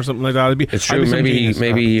submission or something like that. It's true.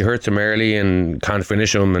 Maybe he hurts him early and can't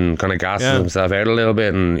finish him and kind of gasses himself out a little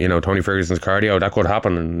bit. And Tony Ferguson's cardio, that could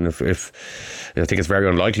happen. And if I think it's very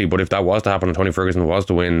unlikely, but if that was to happen and Tony Ferguson was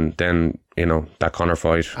to win, then that Conor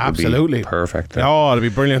fight would be perfect. Oh, it'd be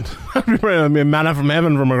brilliant. It'd be brilliant. It'd be manna from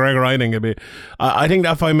heaven for McGregor. I think it'd be. I think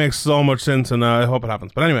that fight makes so much sense, and I hope it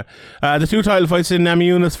happens. But anyway, the 2 title fights in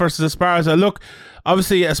Namajunas versus Esparza. Look,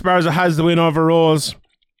 obviously Esparza has the win over Rose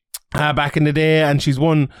back in the day, and she's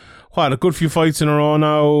won a good few fights in a row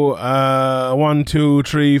now. 1, 2,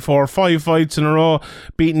 3, 4, 5 fights in a row,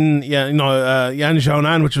 beating Yan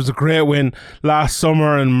Xiaonan, which was a great win last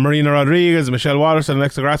summer, and Marina Rodriguez, Michelle Waterson,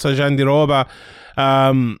 Alexa Grasso, Jean Diroba.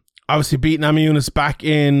 Obviously beating Namajunas back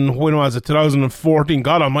in, when was it, 2014?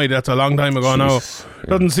 God almighty, that's a long time ago now.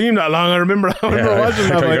 Doesn't seem that long. I remember watching that. I thought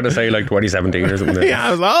you were going to say like 2017 or something. Yeah,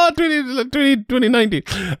 I was like, 2019.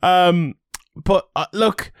 But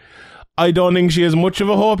look, I don't think she has much of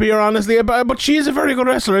a hope here, honestly. But she is a very good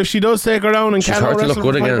wrestler. If she does take her down and she's hard to look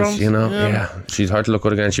good against, Yeah, she's hard to look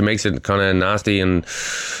good against. She makes it kind of nasty and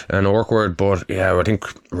awkward. But yeah, I think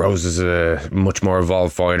Rose is a much more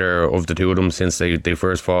evolved fighter of the two of them since they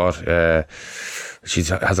first fought. She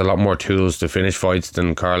has a lot more tools to finish fights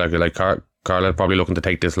than Carla. Like Carla probably looking to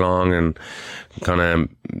take this long and kind of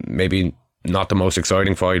maybe not the most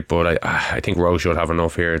exciting fight, but I think Rose should have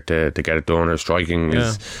enough here to get it done. Her striking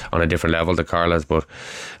is on a different level to Carla's, but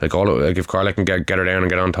if Carla can get her down and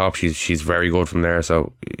get on top, she's very good from there.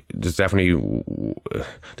 So there's definitely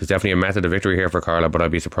a method of victory here for Carla, but I'd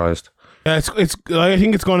be surprised. I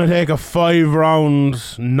think it's going to take a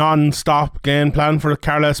 5-round non-stop game plan for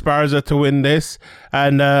Carla Esparza to win this,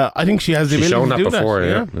 and I think she has the ability to do that. She's shown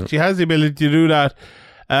that before, yeah. She has the ability to do that.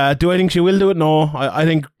 Do I think she will do it? No. I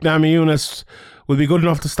think Namajunas will be good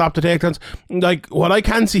enough to stop the takedowns. Like, what I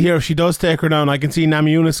can see here, if she does take her down, I can see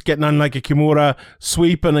Namajunas getting on like a Kimura,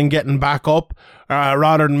 sweeping and getting back up,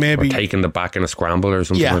 rather than maybe... Or taking the back in a scramble or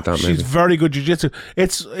something like that, maybe. She's very good jiu-jitsu.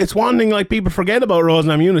 It's one thing like people forget about Rose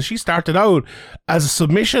Namajunas. She started out as a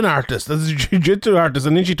submission artist, as a jiu-jitsu artist,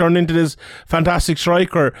 and then she turned into this fantastic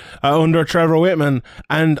striker under Trevor Whitman.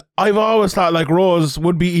 And I've always thought like Rose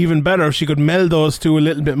would be even better if she could meld those two a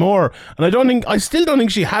little bit more. And I still don't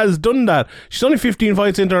think she has done that. She's only 15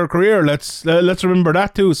 fights into her career. Let's remember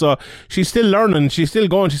that too. So she's still learning. She's still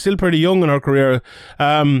going. She's still pretty young in her career.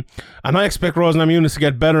 And I expect Rose Namajunas to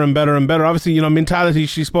get better and better and better. Obviously, mentality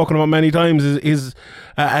she's spoken about many times is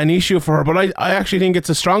an issue for her. But I actually think it's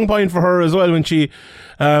a strong point for her as well when she,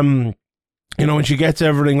 when she gets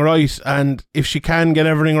everything right. And if she can get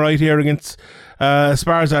everything right here against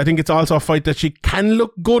Esparza, I think it's also a fight that she can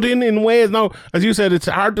look good in ways. Now, as you said, it's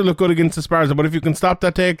hard to look good against Esparza, but if you can stop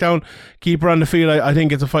that takedown, keep her on the field, I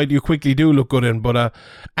think it's a fight you quickly do look good in. But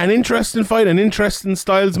an interesting fight, an interesting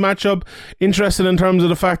styles matchup, interesting in terms of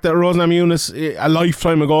the fact that Rose Namajunas a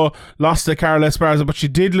lifetime ago lost to Carla Esparza, but she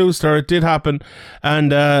did lose to her. It did happen,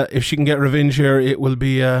 and if she can get revenge here, it will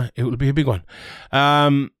be a big one.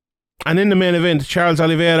 And in the main event, Charles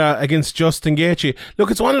Oliveira against Justin Gaethje. Look,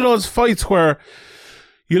 it's one of those fights where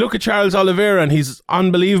you look at Charles Oliveira and he's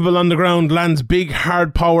unbelievable on the ground, lands big,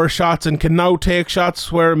 hard power shots and can now take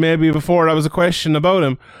shots where maybe before that was a question about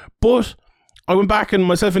him. But I went back and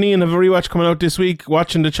myself and Ian have a rewatch coming out this week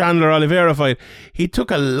watching the Chandler Oliveira fight. He took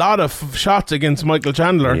a lot of shots against Michael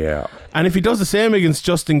Chandler. Yeah. And if he does the same against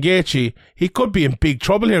Justin Gaethje, he could be in big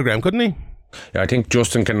trouble here, Graham, couldn't he? Yeah, I think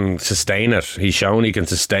Justin can sustain it. He's shown he can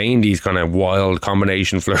sustain these kind of wild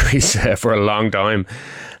combination flurries for a long time.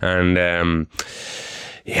 And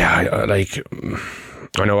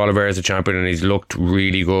I know Oliveira's a champion and he's looked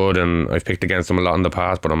really good, and I've picked against him a lot in the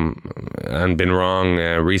past, but and been wrong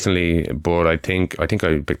recently. But I think I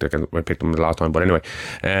picked him the last time. But anyway,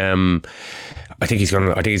 I think he's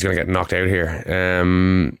gonna get knocked out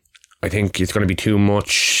here. I think it's going to be too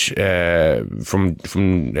much from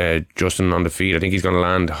Justin on the feet. I think he's going to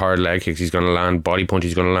land hard leg kicks. He's going to land body punches.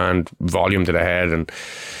 He's going to land volume to the head, and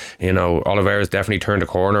Oliveira's definitely turned a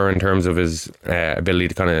corner in terms of his ability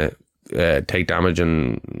to kind of take damage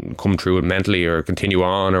and come through it mentally or continue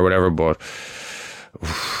on or whatever. But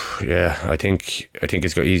yeah, I think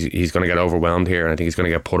he's going to get overwhelmed here, and I think he's going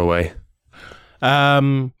to get put away. I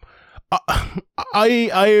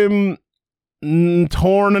am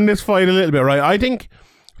torn in this fight a little bit, right? I think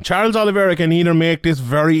Charles Oliveira can either make this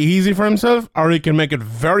very easy for himself or he can make it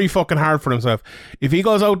very fucking hard for himself. If he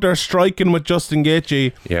goes out there striking with Justin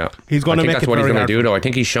Gaethje, he's going to make it very hard. I think that's what he's going to do, though. I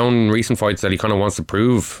think he's shown in recent fights that he kind of wants to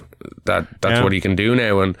prove that's what he can do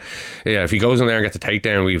now. And yeah, if he goes in there and gets a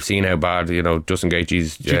takedown, we've seen how bad Justin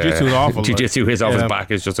Gaethje's jiu-jitsu is awful. Jiu-jitsu his off his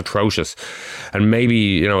back is just atrocious. And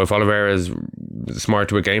maybe if Oliveira is smart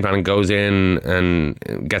to a game plan and goes in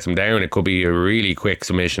and gets him down, it could be a really quick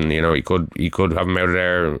submission. He could have him out of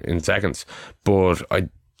there in seconds. But I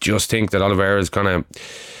just think that Oliveira is kind of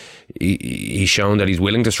he's shown that he's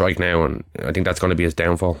willing to strike now, and I think that's going to be his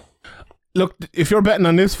downfall. Look, if you're betting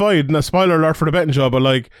on this fight, and a spoiler alert for the betting show, but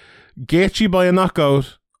like Gaethje by a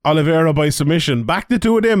knockout, Oliveira by submission, back the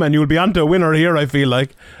two of them and you'll be onto a winner here. I feel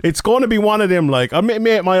like it's going to be one of them. Like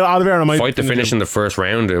my Oliveira might fight to finish in the first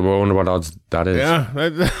round. I wonder what odds that is. Yeah,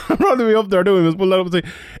 I'd probably be up there doing this. But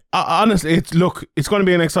honestly, it's going to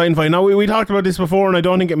be an exciting fight. Now we talked about this before, and I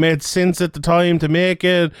don't think it made sense at the time to make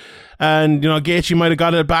it. And Gaethje might have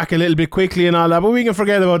got it back a little bit quickly and all that, but we can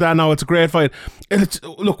forget about that now. It's a great fight.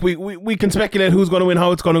 Look, we can speculate who's going to win,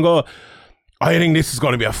 how it's going to go. I think this is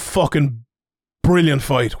going to be a fucking brilliant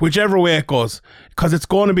fight, whichever way it goes, because it's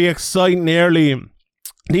going to be exciting early.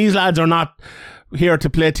 These lads are not here to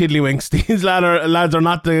play tiddlywinks. These lads are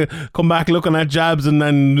not to come back looking at jabs and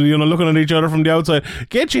then looking at each other from the outside.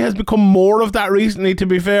 Gaethje has become more of that recently, to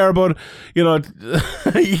be fair, but he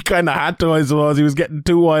kind of had to, I suppose. He was getting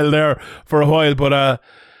too wild there for a while, but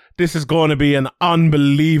this is going to be an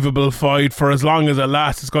unbelievable fight for as long as it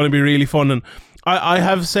lasts. It's going to be really fun, and I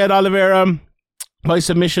have said Oliveira by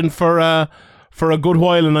submission for a good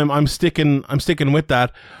while, and I'm sticking with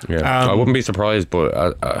that. Yeah, I wouldn't be surprised, but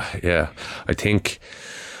yeah, I think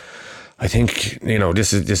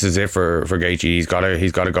this is it for Gaethje. He's got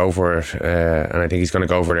to go for it, and I think he's going to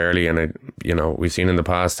go for it early. And we've seen in the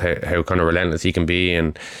past how kind of relentless he can be,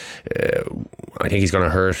 and I think he's going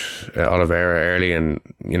to hurt Oliveira early, and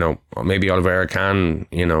maybe Oliveira can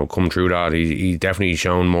come through that. He's definitely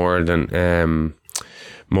shown more than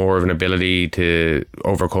more of an ability to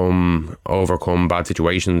overcome bad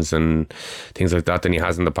situations and things like that than he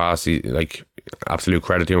has in the past. Absolute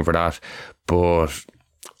credit to him for that. But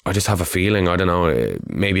I just have a feeling, I don't know,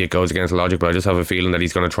 maybe it goes against logic, but I just have a feeling that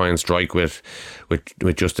he's going to try and strike with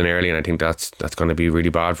Justin early, and I think that's going to be really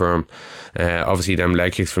bad for him. Obviously, them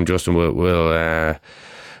leg kicks from Justin will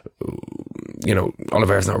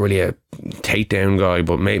Oliveira's not really a takedown guy,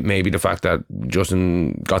 but maybe the fact that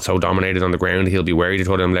Justin got so dominated on the ground, he'll be wary to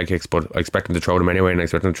throw them leg kicks, but I expect him to throw them anyway, and I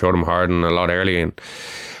expect him to throw them hard and a lot early. And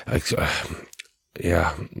if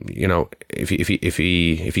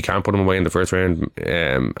he can't put him away in the first round,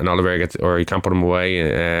 and Oliveira gets, or he can't put him away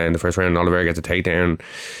in the first round and Oliveira gets a takedown,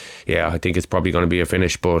 I think it's probably going to be a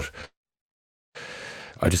finish. But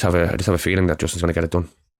I just have a feeling that Justin's going to get it done.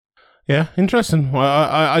 Yeah, interesting.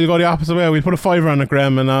 I'll go the opposite way. We'll put a $5 on it,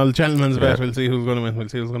 Graham, and I'll gentleman's bet. We'll see who's going to win.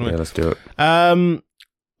 Yeah, let's do it.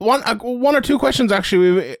 One or two questions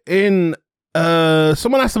actually.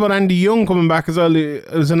 Someone asked about Andy Young coming back as well. It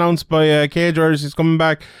was announced by Cage Warriors he's coming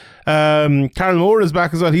back. Carl Moore is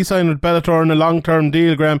back as well. He signed with Bellator in a long-term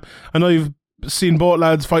deal, Graham. I know you've seen both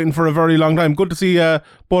lads fighting for a very long time. Good to see both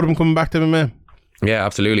of them coming back to MMA. Yeah,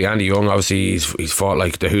 absolutely. Andy Young, obviously, he's fought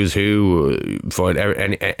like the who's who, fought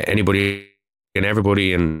anybody and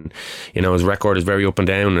everybody, and his record is very up and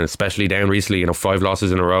down, and especially down recently. 5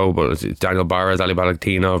 losses in a row, but it's Daniel Barras, Ali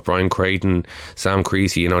Balaktinov, Brian Creighton, Sam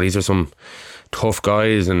Creasy. These are some tough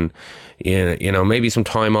guys, and maybe some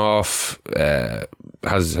time off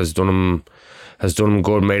has done him has done him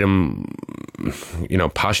good, made him,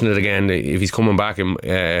 passionate again. If he's coming back,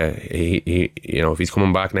 if he's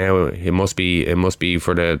coming back now, it must be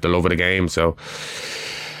for the love of the game. So,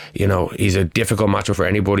 he's a difficult matchup for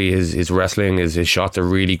anybody. His wrestling, his shots are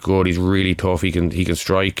really good. He's really tough. He can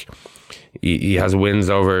strike. He has wins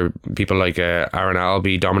over people like Aaron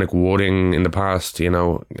Albee, Dominic Wooding in the past.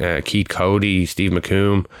 Keith Cody, Steve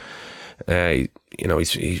McComb.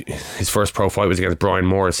 His first pro fight was against Brian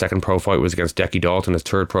Moore. His second pro fight was against Decky Dalton. His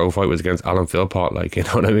third pro fight was against Alan Philpott. Like, you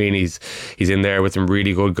know what I mean? He's in there with some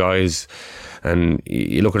really good guys. And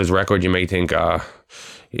you look at his record, you may think,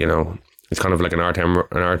 it's kind of like an Artem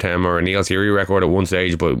or a Neil Seery record at one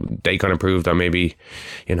stage, but they kind of proved that maybe,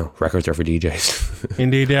 records are for DJs.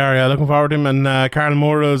 Indeed they are, yeah. Looking forward to him. And Carl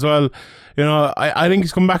Moore as well. I think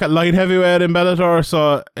he's coming back at light heavyweight in Bellator,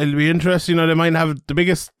 so it'll be interesting. They might have the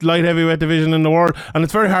biggest light heavyweight division in the world, and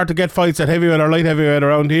it's very hard to get fights at heavyweight or light heavyweight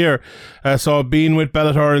around here. So being with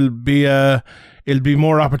Bellator, it'll be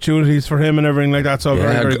more opportunities for him and everything like that. So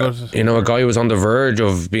very, very good. A guy who was on the verge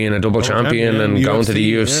of being a double champion and going to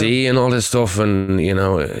the UFC and all this stuff, and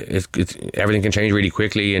it's everything can change really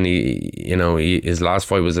quickly. And his last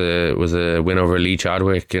fight was a win over Lee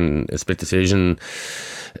Chadwick in a split decision.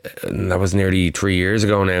 And that was nearly 3 years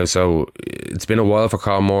ago now, so it's been a while for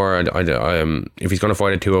Carl Moore. If he's going to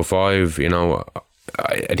fight at 205,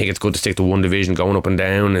 I think it's good to stick to one division. Going up and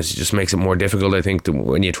down, it just makes it more difficult, I think,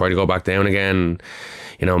 when you try to go back down again.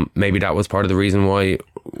 Maybe that was part of the reason why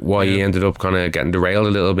he ended up kind of getting derailed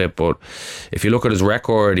a little bit. But if you look at his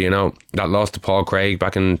record, that loss to Paul Craig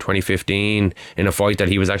back in 2015 in a fight that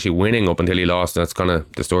he was actually winning up until he lost. That's kind of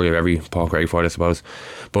the story of every Paul Craig fight, I suppose.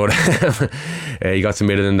 But he got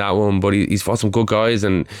submitted in that one. But he's fought some good guys,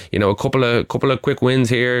 and a couple of quick wins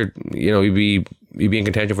here. He'd be in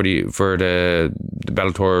contention for the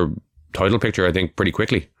Bellator title picture, I think, pretty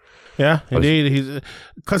quickly. Yeah, indeed.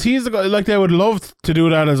 Because he's the guy, like, they would love to do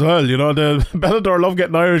that as well. The Bellator love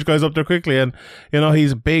getting Irish guys up there quickly, and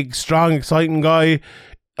he's a big, strong, exciting guy.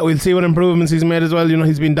 We'll see what improvements he's made as well.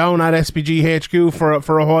 He's been down at SPG HQ for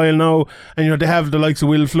a while now, and they have the likes of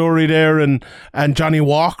Will Fleury there and Johnny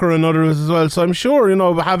Walker and others as well. So I'm sure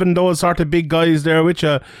having those sort of big guys there, which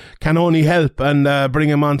can only help and bring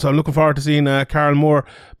him on. So I'm looking forward to seeing Carl Moore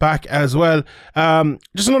back as well.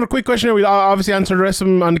 Just another quick question here. We'll obviously answer the rest of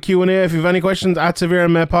them on the Q&A. If you have any questions, at Severe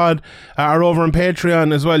MMA Pod or over on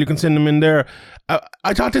Patreon as well, you can send them in there.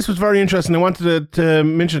 I thought this was very interesting. I wanted to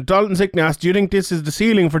mention, Dalton Sickney asked, do you think this is the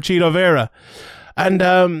ceiling for Chito Vera? And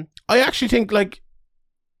I actually think,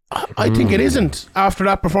 I think it isn't after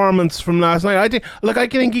that performance from last night. I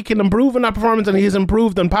think he can improve on that performance, and he has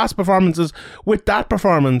improved on past performances with that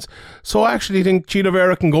performance. So I actually think Chito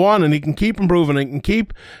Vera can go on and he can keep improving and he can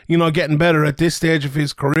keep, getting better at this stage of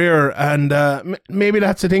his career. And maybe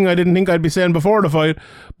that's the thing I didn't think I'd be saying before the fight,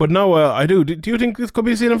 but now I do. Do you think this could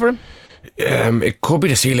be a ceiling for him? It could be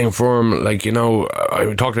the ceiling for him. I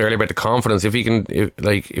talked earlier about the confidence. If he can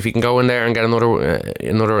go in there and get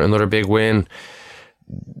another big win,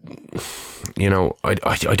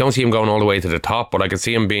 I don't see him going all the way to the top, but I can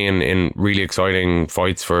see him being in really exciting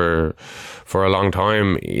fights for a long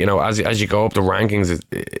time. As you go up the rankings,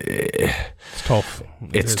 it's tough.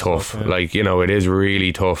 It's tough. Yeah. It is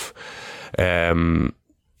really tough. Aldo,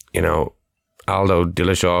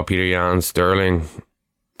 Dillashaw, Peter Yan, Sterling,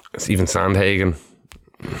 even Sandhagen.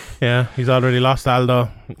 Yeah, he's already lost Aldo.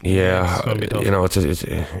 Yeah,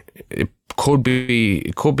 it could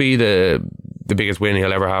be the biggest win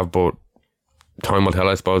he'll ever have, but time will tell,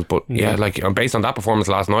 I suppose. But yeah, based on that performance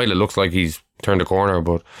last night, it looks like he's turned a corner.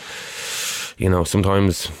 But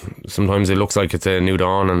sometimes it looks like it's a new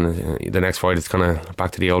dawn, and the next fight is kind of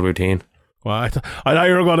back to the old routine. Well, I thought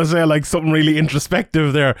you were going to say something really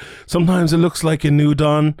introspective there. Sometimes it looks like a new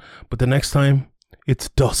dawn, but the next time it's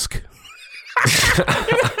dusk.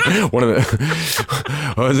 One of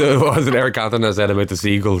the what was it Eric Cantona said about the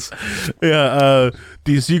seagulls? Yeah,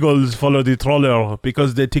 the seagulls follow the trawler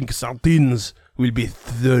because they think sardines will be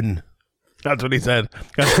thin. That's what he said.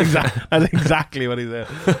 That's exactly what he said.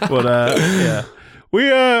 But yeah. We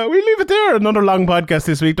leave it there. Another long podcast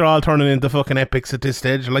this week. They're all turning into fucking epics at this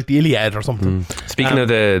stage, like the Iliad or something. Speaking of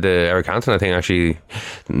the Eric Cantona thing, actually,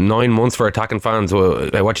 9 months for attacking fans.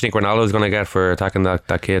 What do you think Ronaldo's going to get for attacking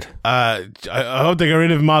that kid? I hope they get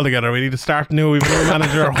rid of him altogether. We need to start new. We've a new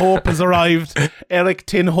manager. Hope has arrived. Eric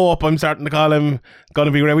Tin Hope, I'm starting to call him. Going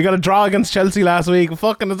to be great. We got a draw against Chelsea last week.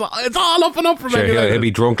 Fucking, it's all up and up for me. He'll be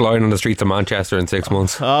drunk lying on the streets of Manchester in 6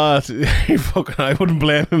 months. I wouldn't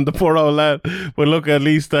blame him, the poor old lad. But look, look, at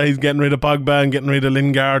least he's getting rid of Pogba and getting rid of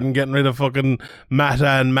Lingard and getting rid of fucking Mata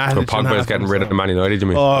and Matic. So Pogba's getting rid of the Man United, you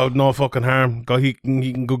mean? Oh, no fucking harm. He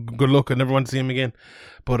can go good luck. I never want to see him again.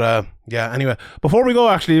 But yeah, anyway. Before we go,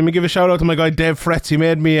 actually, let me give a shout out to my guy Dave Fretz. He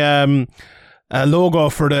made me a logo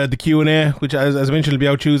for the Q&A, which as I mentioned will be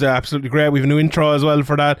out Tuesday. Absolutely great. We have a new intro as well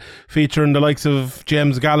for that, featuring the likes of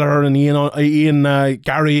James Gallagher and Ian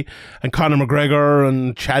Gary and Conor McGregor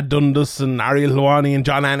and Chad Dundas and Ariel Helwani and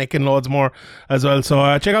John Anik and loads more as well.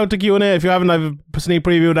 So check out the Q&A if you haven't. I've a sneak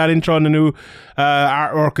preview of that intro and the new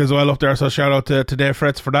artwork as well up there, so shout out to Dave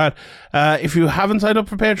Fretz for that. If you haven't signed up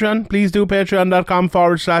for Patreon, please do.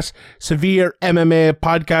 patreon.com/Severe MMA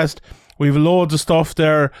podcast. We have loads of stuff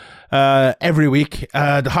there every week.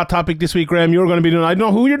 The hot topic this week, Graham, you're going to be doing. I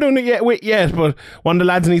don't know who you're doing it with yet, but one of the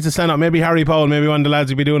lads needs to stand up. Maybe Harry Powell, maybe one of the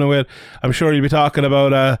lads you'll be doing it with. I'm sure you'll be talking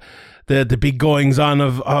about the big goings on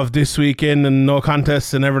of this weekend and no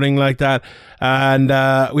contests and everything like that. And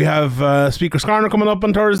we have Speaker's Corner coming up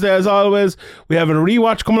on Thursday as always. We have a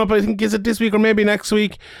rewatch coming up, I think, is it this week or maybe next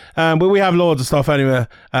week? But we have loads of stuff anyway,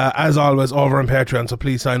 as always, over on Patreon, so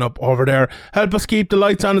please sign up over there. Help us keep the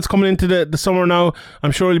lights on. It's coming into the summer now.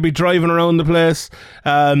 I'm sure you'll be driving around the place,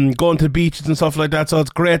 going to the beaches and stuff like that, so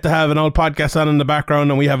it's great to have an old podcast on in the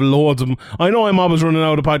background, and we have loads of them. I know I'm always running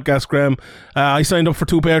out of podcasts, Graham. I signed up for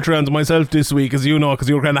 2 Patreons myself this week, as you know, because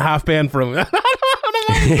you were kind of half paying for them.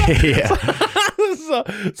 Yeah. So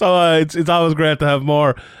it's always great to have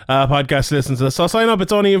more podcast listens to this. So sign up.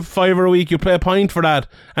 It's only $5 a week. You pay a pint for that,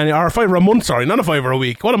 or $5 a month. Sorry, not a $5 a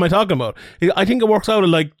week. What am I talking about? I think it works out at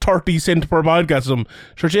like 30 cents per podcast.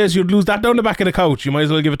 Sure, Jays, you'd lose that down the back of the couch. You might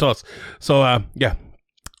as well give it to us. So yeah.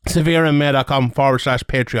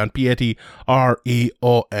 SevereMMA.com/Patreon,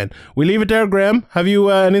 Patreon. We leave it there, Graham. Have you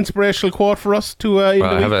an inspirational quote for us to well,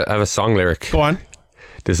 I have a song lyric. Go on.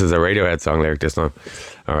 This is a Radiohead song lyric this time.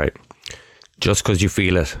 All right. Just because you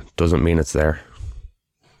feel it doesn't mean it's there.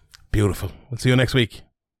 Beautiful. We'll see you next week.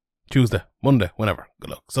 Tuesday, Monday, whenever.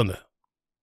 Good luck. Sunday.